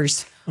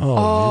Shores.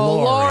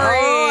 Oh, Lori.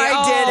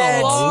 I did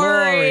it.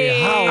 Lori.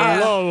 How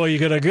low are you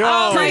going to go?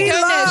 Oh, my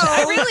goodness.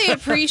 I really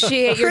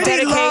appreciate your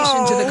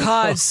dedication to the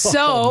cause.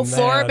 So,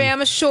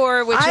 Floribama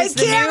Shore, which is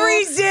the new... I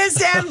can't resist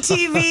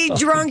MTV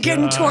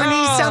drunken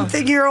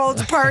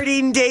 20-something-year-olds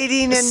partying,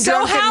 dating, and so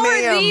drunken how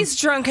mayhem. are these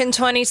drunken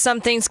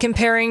 20-somethings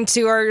comparing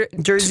to our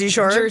Jersey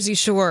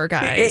Shore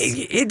guys?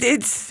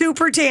 It's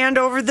super tanned,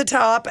 over the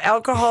top,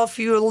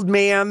 alcohol-fueled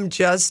mayhem,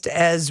 just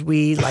as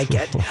we like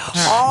it.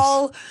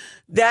 All...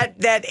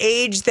 That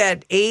age,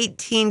 that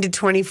 18 to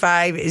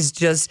 25 is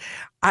just,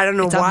 I don't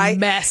know why. It's a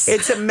mess.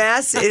 It's a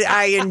mess.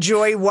 I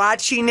enjoy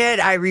watching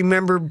it. I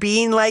remember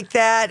being like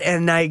that,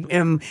 and I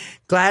am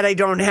glad I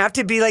don't have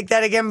to be like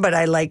that again, but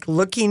I like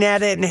looking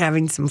at it and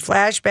having some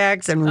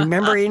flashbacks and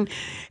remembering.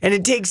 And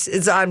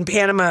it's on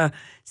Panama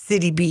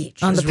City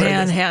Beach. On the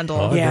panhandle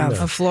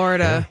of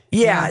Florida.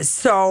 Yeah.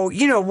 So,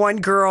 one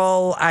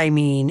girl,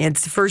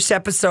 it's the first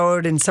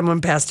episode and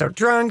someone passed out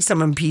drunk,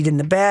 someone peed in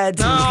the bed,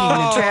 someone peed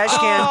in a trash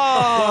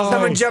can,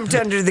 someone jumped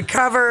under the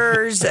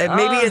covers.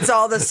 Maybe it's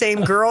all the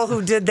same girl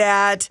who did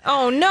that.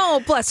 Oh,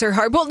 no, bless her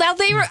heart. Well, now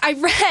I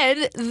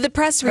read the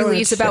press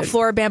release about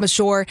Floribama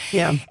Shore.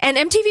 Yeah. And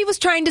MTV was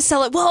trying to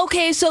sell it. Well,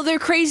 okay, so they're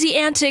crazy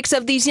antics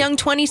of these young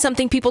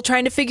 20-something people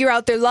trying to figure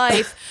out their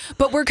life,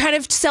 but we're kind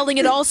of selling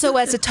it also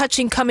as a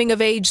touching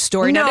coming-of-age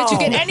story. Now, did you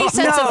get any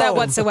sense of that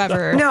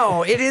whatsoever?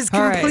 No, it is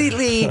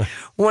completely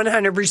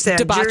 100%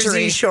 debauchery.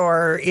 Jersey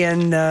Shore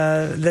in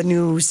the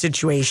new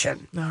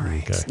situation. All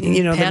right.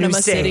 Okay. Panama the new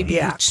City state.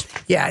 Beach.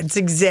 Yeah, it's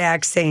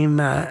exact same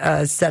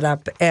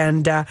setup.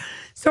 And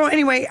so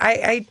anyway,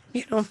 I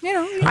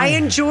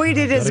enjoyed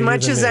it as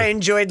much as I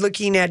enjoyed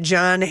looking at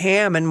Jon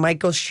Hamm and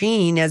Michael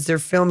Sheen as they're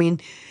filming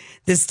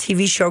this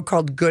TV show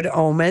called Good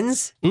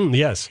Omens.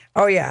 Yes.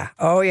 Oh, yeah.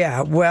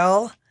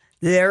 Well,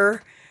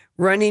 they're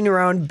running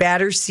around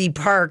Battersea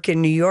Park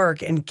in New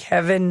York, and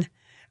Jon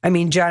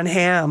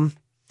Hamm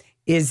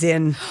is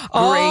in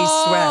gray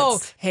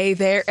sweats. Hey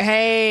there.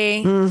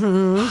 Hey.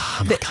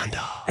 Mm-hmm. The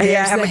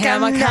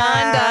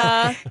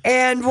Hamaconda.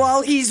 And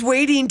while he's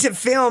waiting to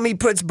film, he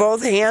puts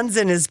both hands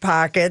in his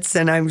pockets,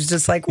 and I was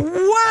just like,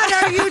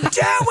 what are you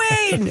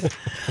doing?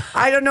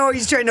 I don't know.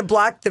 He's trying to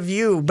block the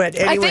view, but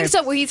anyway. I think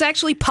so. Well, he's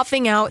actually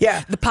puffing out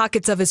the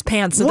pockets of his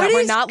pants so that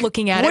we're not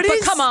looking at it.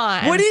 But come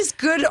on. What is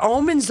Good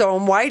Omens,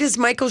 Why does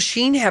Michael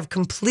Sheen have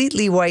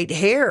completely white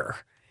hair?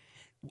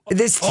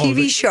 This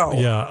TV show.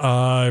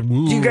 Yeah.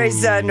 Do you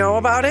guys know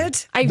about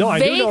it? I do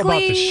know about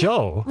the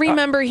show.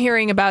 Remember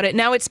hearing about it.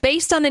 Now, it's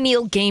based on a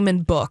Neil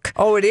Gaiman book.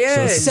 Oh, it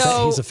is.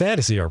 So he's a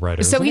fantasy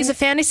writer. So he's a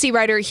fantasy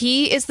writher.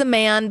 He is the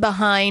man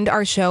behind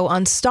our show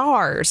on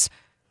Stars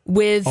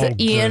with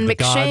Ian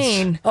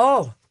McShane.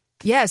 Oh.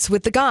 Yes,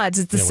 with the gods.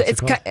 I'm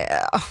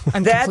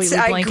completely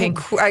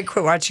blanking. I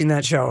quit watching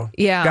that show.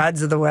 Yeah.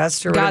 Gods of the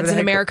West or Gods in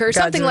America America or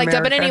something like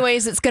that. But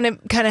anyways, it's going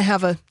to kind of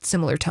have a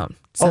similar tone.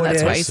 So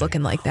that's why he's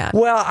looking like that.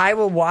 Well, I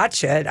will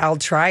watch it. I'll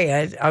try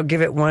it. I'll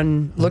give it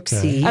one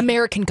look-see.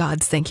 American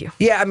Gods, thank you.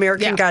 Yeah,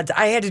 American Gods.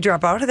 I had to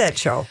drop out of that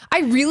show.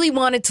 I really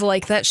wanted to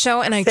like that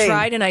show, and I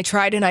tried,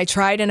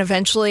 and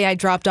eventually I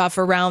dropped off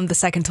around the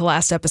second to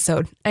last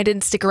episode. I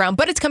didn't stick around,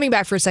 but it's coming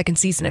back for a second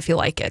season if you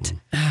like it.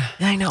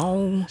 I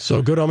know.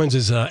 So Good Omens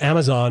is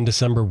Amazon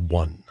December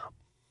 1.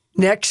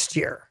 Next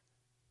year.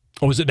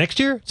 Oh, is it next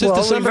year? It says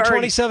December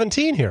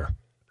 2017 here.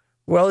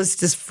 Well, it's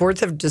just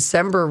 4th of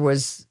December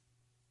was...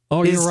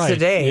 Oh, you're right.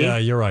 Today. Yeah,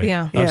 you're right.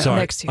 Yeah. I'm sorry.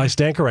 Next year. I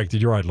stand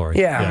corrected. You're right, Lori.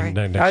 Yeah.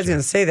 Right. I was going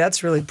to say,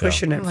 that's really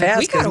pushing it fast.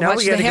 We got to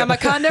watch the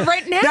Hamaconda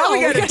right now. Now we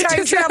got to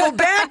time travel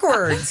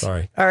backwards.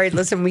 Sorry. All right,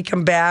 listen, we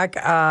come back.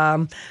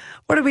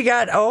 What do we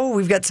got? Oh,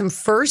 we've got some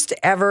first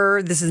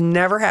ever. This has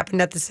never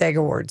happened at the SAG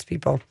Awards,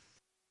 people.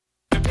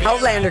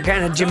 Outlander,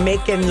 kind of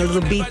Jamaican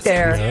little beat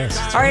there. Yes,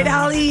 all right,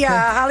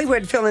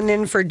 Hollywood filling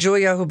in for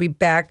Julia, who'll be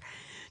back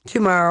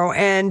tomorrow.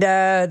 And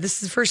this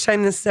is the first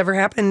time this has ever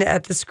happened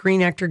at the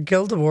Screen Actor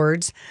Guild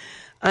Awards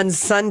on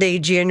Sunday,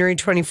 January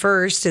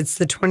 21st. It's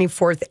the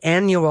 24th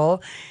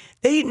annual.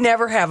 They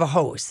never have a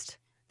host.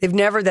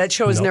 That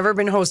show has never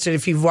been hosted.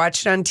 If you've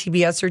watched it on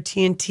TBS or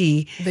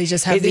TNT, they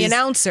just have the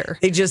announcer.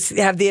 They just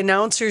have the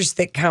announcers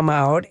that come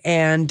out.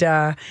 And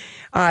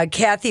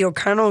Kathy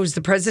O'Connell, who's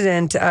the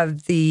president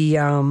of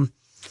the...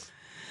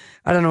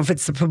 I don't know if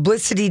it's the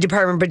publicity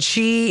department, but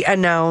she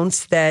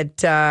announced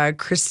that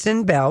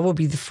Kristen Bell will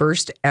be the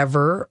first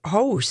ever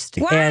host.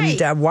 Why?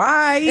 And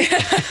why?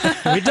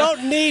 We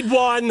don't need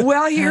one.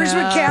 Well, here's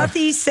what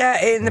Kathy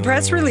said in the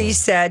press release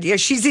said. Yeah,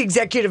 she's the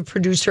executive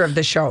producer of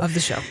the show.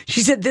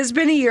 She said, "This has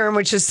been a year in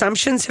which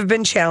assumptions have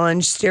been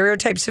challenged,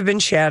 stereotypes have been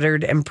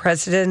shattered, and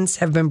precedents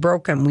have been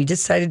broken. We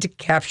decided to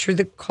capture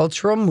the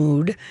cultural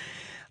mood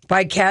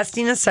by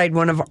casting aside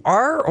one of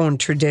our own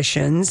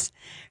traditions,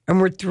 and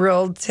we're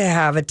thrilled to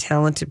have a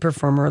talented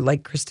performer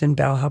like Kristen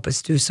Bell help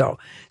us do so."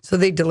 So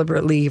they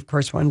deliberately, of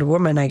course, wanted a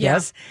woman, I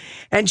guess.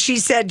 And she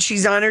said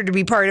she's honored to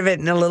be part of it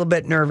and a little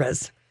bit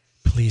nervous.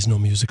 Please, no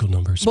musical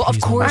numbers. Well,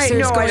 of course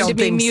there's going to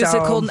be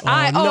musical.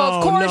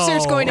 Of course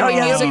there's going to be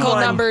musical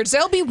numbers.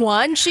 There'll be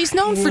one. She's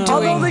known for doing.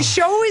 Although the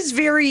show is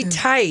very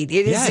tight.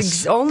 It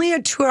is only a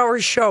 2-hour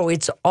show.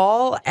 It's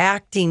all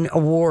acting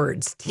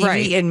awards,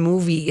 TV and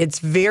movie. It's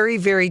very,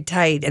 very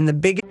tight. And the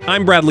big.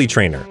 I'm Bradley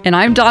Trainer. And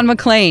I'm Don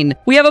McClain.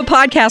 We have a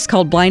podcast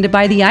called Blinded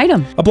by the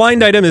Item. A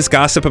blind item is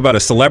gossip about a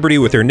celebrity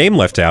with their name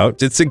left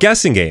out. It's a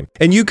guessing game,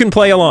 and you can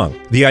play along.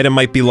 The item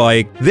might be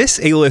like,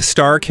 this A-list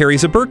star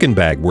carries a Birkin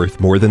bag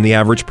worth more than the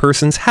average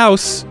person's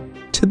house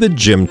to the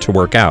gym to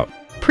work out.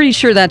 Pretty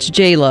sure that's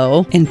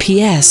J-Lo. And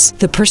P.S.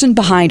 the person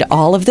behind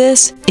all of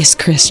this is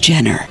Kris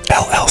Jenner,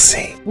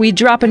 LLC. We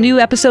drop a new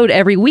episode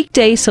every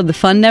weekday so the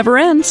fun never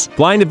ends.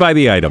 Blinded by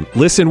the Item.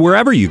 Listen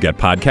wherever you get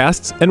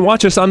podcasts and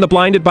watch us on the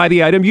Blinded by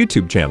the Item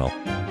YouTube channel.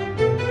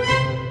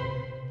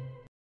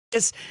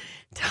 This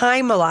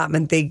time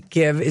allotment they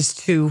give is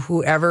to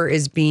whoever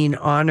is being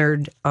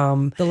honored.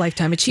 The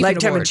Lifetime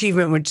Achievement Award.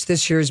 Achievement, which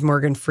this year is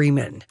Morgan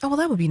Freeman. Oh, well,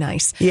 that would be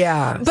nice.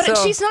 Yeah. But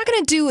she's not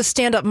going to do a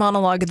stand-up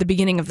monologue at the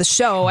beginning of the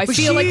show. I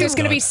feel like there's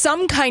going to be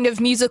some kind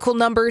of musical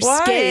number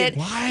skit.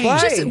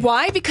 Why?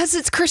 Why? Because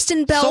it's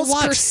Kristen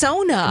Bell's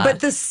persona. But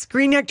the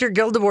Screen Actor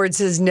Guild Awards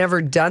has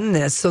never done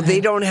this, so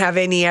they don't have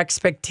any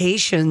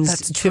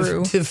expectations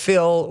to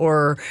fill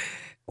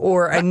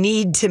or a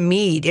need to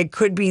meet. It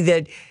could be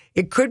that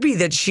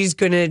she's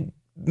going to,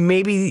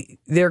 maybe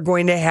they're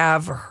going to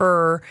have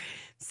her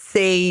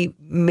say,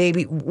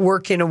 maybe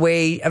work in a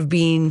way of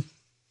being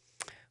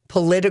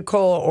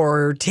political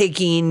or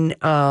taking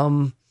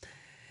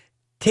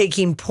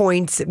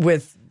points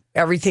with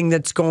everything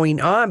that's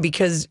going on,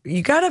 because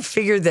you got to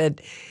figure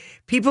that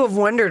people have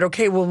wondered,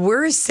 okay, well,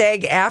 where is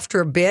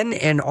SAG-AFTRA been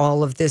in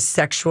all of this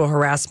sexual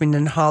harassment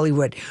in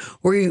Hollywood,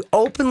 where you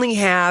openly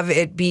have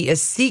it be a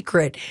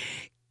secret?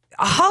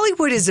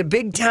 Hollywood is a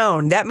big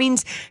town. That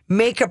means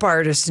makeup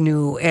artists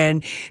knew,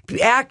 and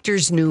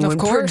actors knew, and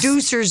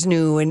producers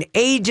knew, and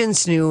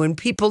agents knew, and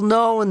people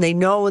know, and they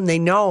know, and they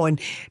know.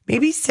 And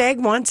maybe SAG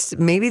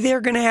maybe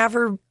they're going to have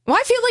her. Well,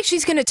 I feel like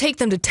she's going to take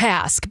them to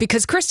task,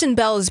 because Kristen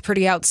Bell is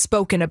pretty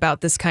outspoken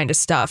about this kind of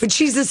stuff. But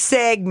she's a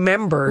SAG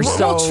member,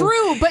 so. Well,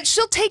 true, but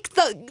she'll take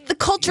the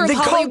culture of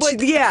Hollywood.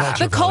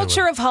 The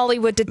culture of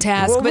Hollywood to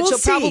task, but she'll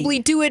probably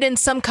do it in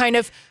some kind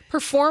of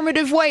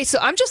performative way. So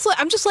I'm just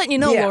letting you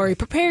know, Lori,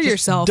 prepare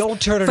yourself.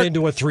 Don't turn it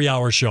into a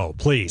 3-hour show,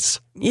 please.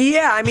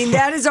 Yeah, I mean,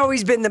 that has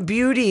always been the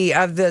beauty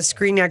of the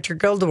Screen Actor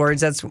Guild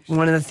Awards. That's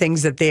one of the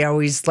things that they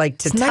always like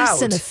to tout. It's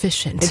nice and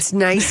efficient. It's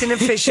nice and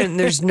efficient, and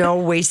there's no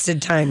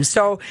wasted time.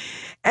 So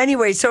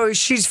anyway, so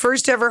she's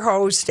first ever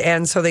host,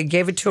 and so they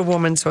gave it to a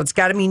woman, so it's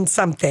got to mean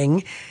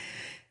something.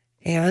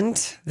 And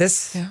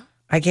this... Yeah.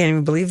 I can't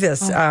even believe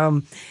this.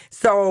 Mila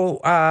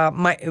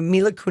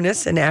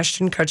Kunis and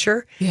Ashton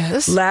Kutcher.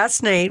 Yes.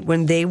 Last night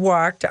when they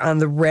walked on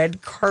the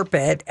red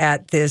carpet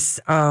at this,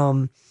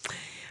 the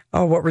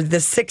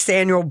 6th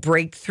annual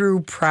Breakthrough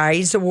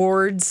Prize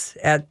Awards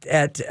at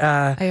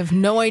I have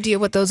no idea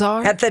what those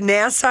are. At the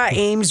NASA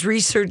Ames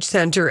Research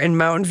Center in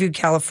Mountain View,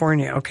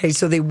 California. Okay,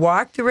 so they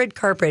walked the red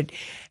carpet,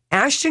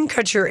 Ashton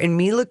Kutcher and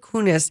Mila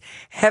Kunis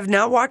have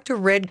not walked a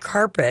red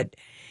carpet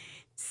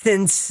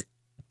since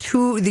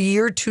the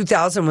year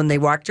 2000 when they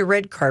walked a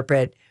red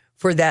carpet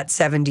for that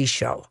 70s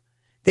show.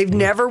 They've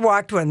never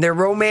walked one. Their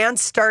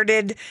romance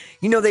started,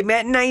 they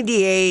met in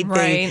 98. Right.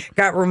 They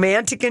got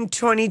romantic in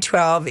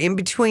 2012. In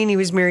between, he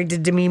was married to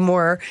Demi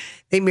Moore.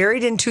 They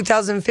married in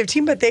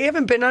 2015, but they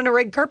haven't been on a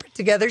red carpet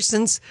together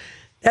since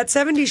that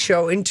 70s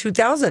show in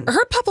 2000.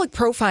 Her public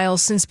profile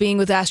since being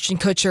with Ashton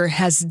Kutcher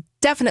has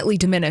definitely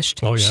diminished.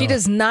 Oh,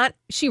 yeah.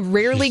 She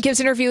rarely gives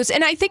interviews.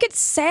 And I think it's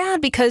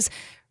sad because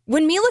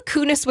when Mila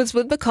Kunis was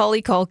with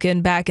Macaulay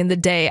Culkin back in the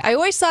day, I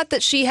always thought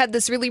that she had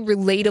this really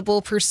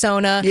relatable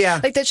persona. Yeah.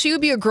 Like that she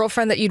would be a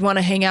girlfriend that you'd want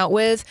to hang out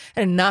with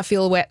and not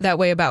feel that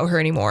way about her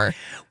anymore.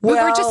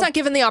 We're just not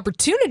given the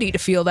opportunity to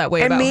feel that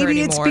way about her anymore. And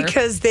maybe it's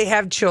because they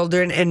have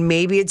children, and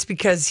maybe it's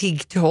because he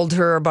told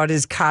her about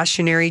his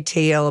cautionary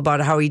tale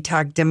about how he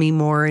talked Demi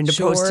Moore into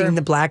posting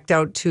the blacked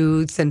out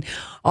tooth and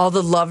all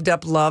the loved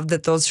up love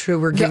that those two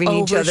were giving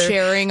each other.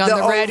 Oversharing on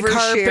the red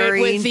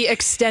carpet with the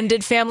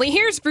extended family.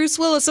 Here's Bruce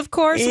Willis, of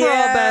course. We're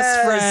all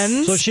best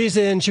friends. So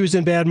she was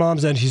in Bad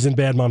Moms, and she's in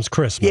Bad Moms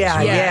Christmas. Yeah,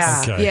 right?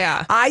 yeah. Okay.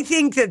 Yeah. I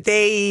think that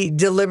they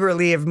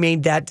deliberately have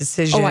made that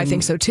decision. Oh, I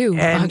think so too. 100%.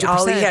 And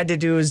all he had to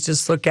do was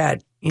just look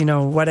at,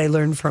 what I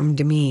learned from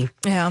Demi.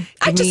 Yeah.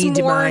 I just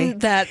mourn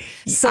that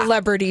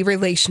celebrity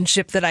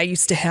relationship that I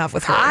used to have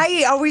with her.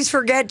 I always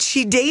forget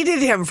she dated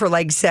him for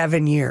like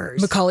 7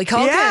 years. Macaulay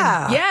Culkin.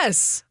 Yeah.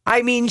 Yes.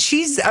 I mean,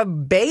 she's a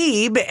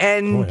babe,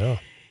 and... Oh, yeah.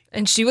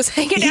 And she was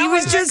hanging out. He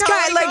was with just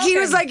Macaulay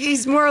Culkin.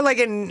 he's more like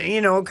an,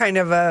 kind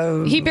of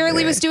a. He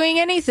barely was doing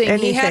anything.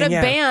 He had a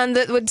band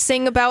that would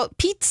sing about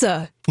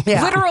pizza.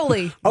 Yeah.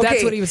 Literally. Okay.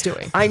 That's what he was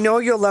doing. I know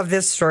you'll love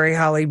this story,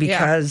 Holly,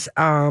 because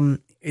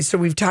so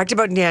we've talked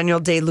about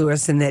Daniel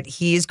Day-Lewis and that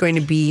he is going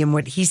to be in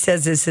what he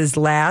says is his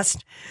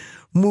last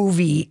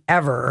movie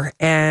ever.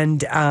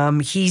 And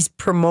he's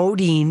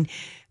promoting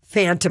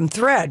Phantom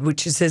Thread,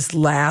 which is his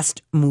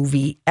last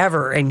movie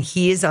ever. And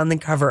he is on the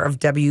cover of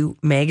W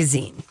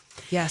Magazine.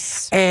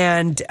 Yes.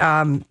 And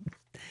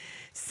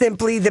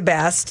simply the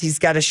best. He's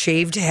got a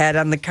shaved head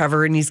on the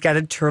cover and he's got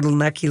a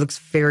turtleneck. He looks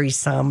very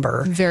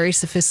somber. Very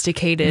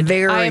sophisticated.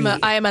 Very. I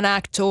am an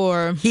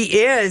actor.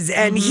 He is.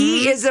 And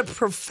he is a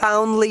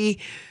profoundly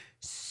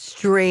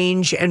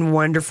strange and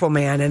wonderful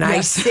man. And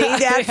Yes. I say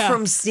that Yeah.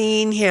 from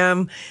seeing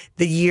him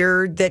the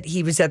year that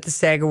he was at the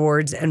SAG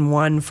Awards and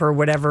won for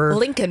whatever.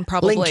 Lincoln,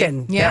 probably.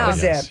 Lincoln. Yeah. That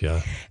was it.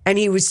 Yeah. And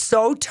he was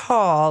so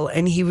tall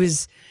and he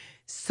was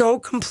so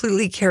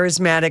completely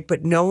charismatic,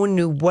 but no one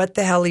knew what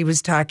the hell he was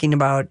talking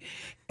about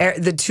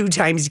the 2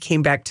 times he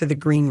came back to the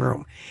green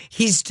room.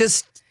 He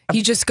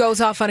just goes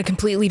off on a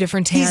completely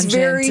different tangent. He's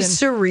very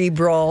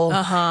cerebral.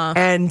 Uh-huh.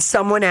 And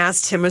someone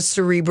asked him a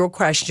cerebral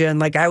question.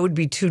 Like I would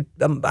be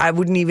I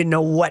wouldn't even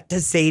know what to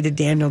say to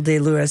Daniel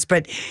Day-Lewis.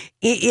 But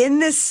in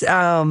this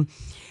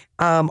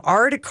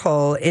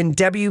article in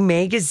W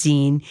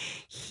Magazine,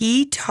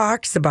 he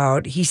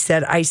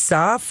said, I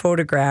saw a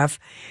photograph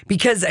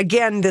because,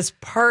 again, this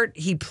part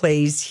he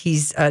plays,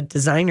 he's a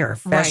designer,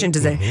 fashion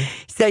designer. He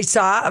said, I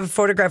saw a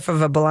photograph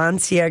of a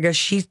Balenciaga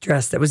sheath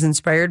dress that was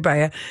inspired by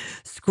a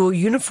school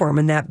uniform.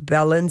 And that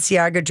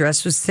Balenciaga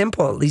dress was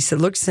simple. At least it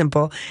looked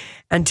simple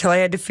until I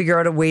had to figure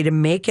out a way to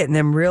make it and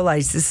then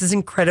realize this is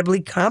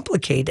incredibly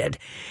complicated.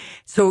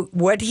 So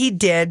what he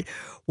did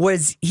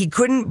was he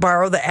couldn't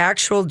borrow the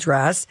actual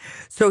dress,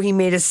 so he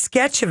made a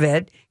sketch of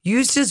it,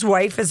 used his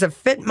wife as a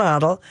fit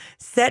model,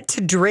 set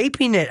to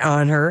draping it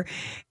on her,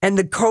 and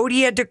the code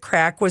he had to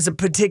crack was a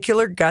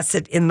particular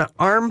gusset in the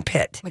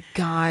armpit. My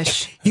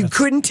gosh. You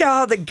couldn't tell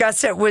how the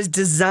gusset was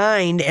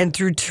designed, and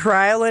through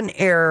trial and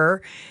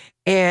error,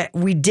 and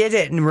we did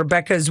it, and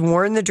Rebecca's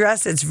worn the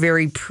dress. It's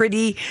very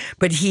pretty,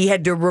 but he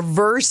had to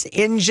reverse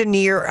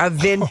engineer a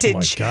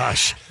vintage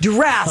dress.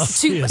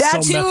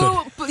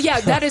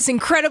 That is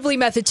incredibly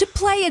method. To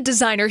play a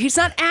designer, he's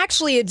not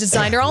actually a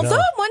designer, although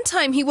at one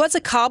time he was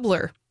a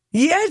cobbler.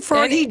 Yeah,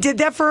 he did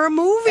that for a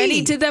movie. And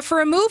he did that for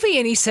a movie,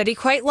 and he said he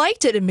quite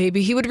liked it, and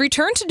maybe he would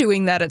return to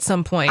doing that at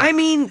some point. I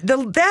mean,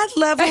 that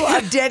level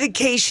of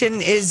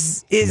dedication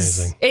is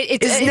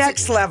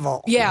next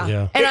level.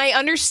 Yeah. And I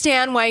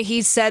understand why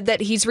he said that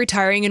he's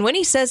retiring, and when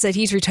he says that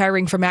he's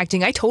retiring from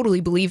acting, I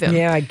totally believe him.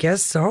 Yeah, I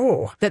guess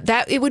so.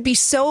 That it would be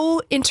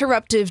so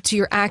interruptive to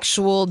your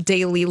actual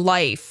daily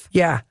life.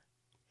 Yeah.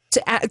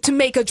 To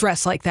make a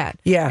dress like that.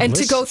 Yeah. And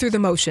to go through the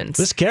motions.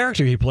 This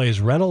character he plays,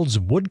 Reynolds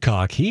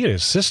Woodcock, he and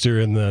his sister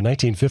in the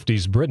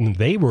 1950s Britain,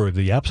 they were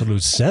the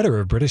absolute center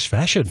of British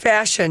fashion.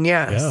 Fashion,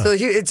 yeah. So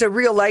it's a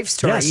real life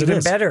story, yes,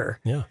 even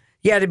better. Yeah.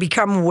 Yeah, to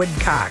become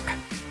Woodcock.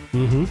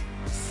 Mm-hmm.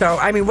 So,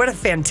 I mean, what a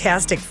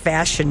fantastic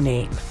fashion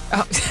name.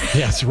 Oh.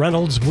 Yes,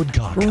 Reynolds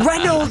Woodcock.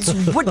 Reynolds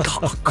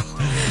Woodcock.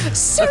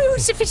 So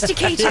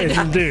sophisticated. Yes,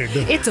 indeed.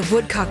 It's a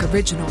Woodcock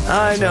original.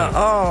 I know.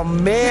 Oh,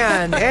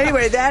 man.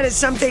 Anyway, that is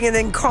something. And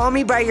then Call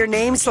Me By Your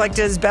Name,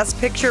 selected as Best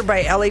Picture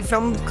by LA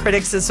Film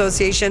Critics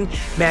Association,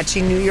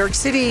 matching New York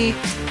City.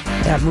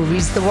 That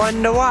movie's the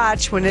one to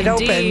watch when it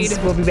opens.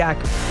 We'll be back.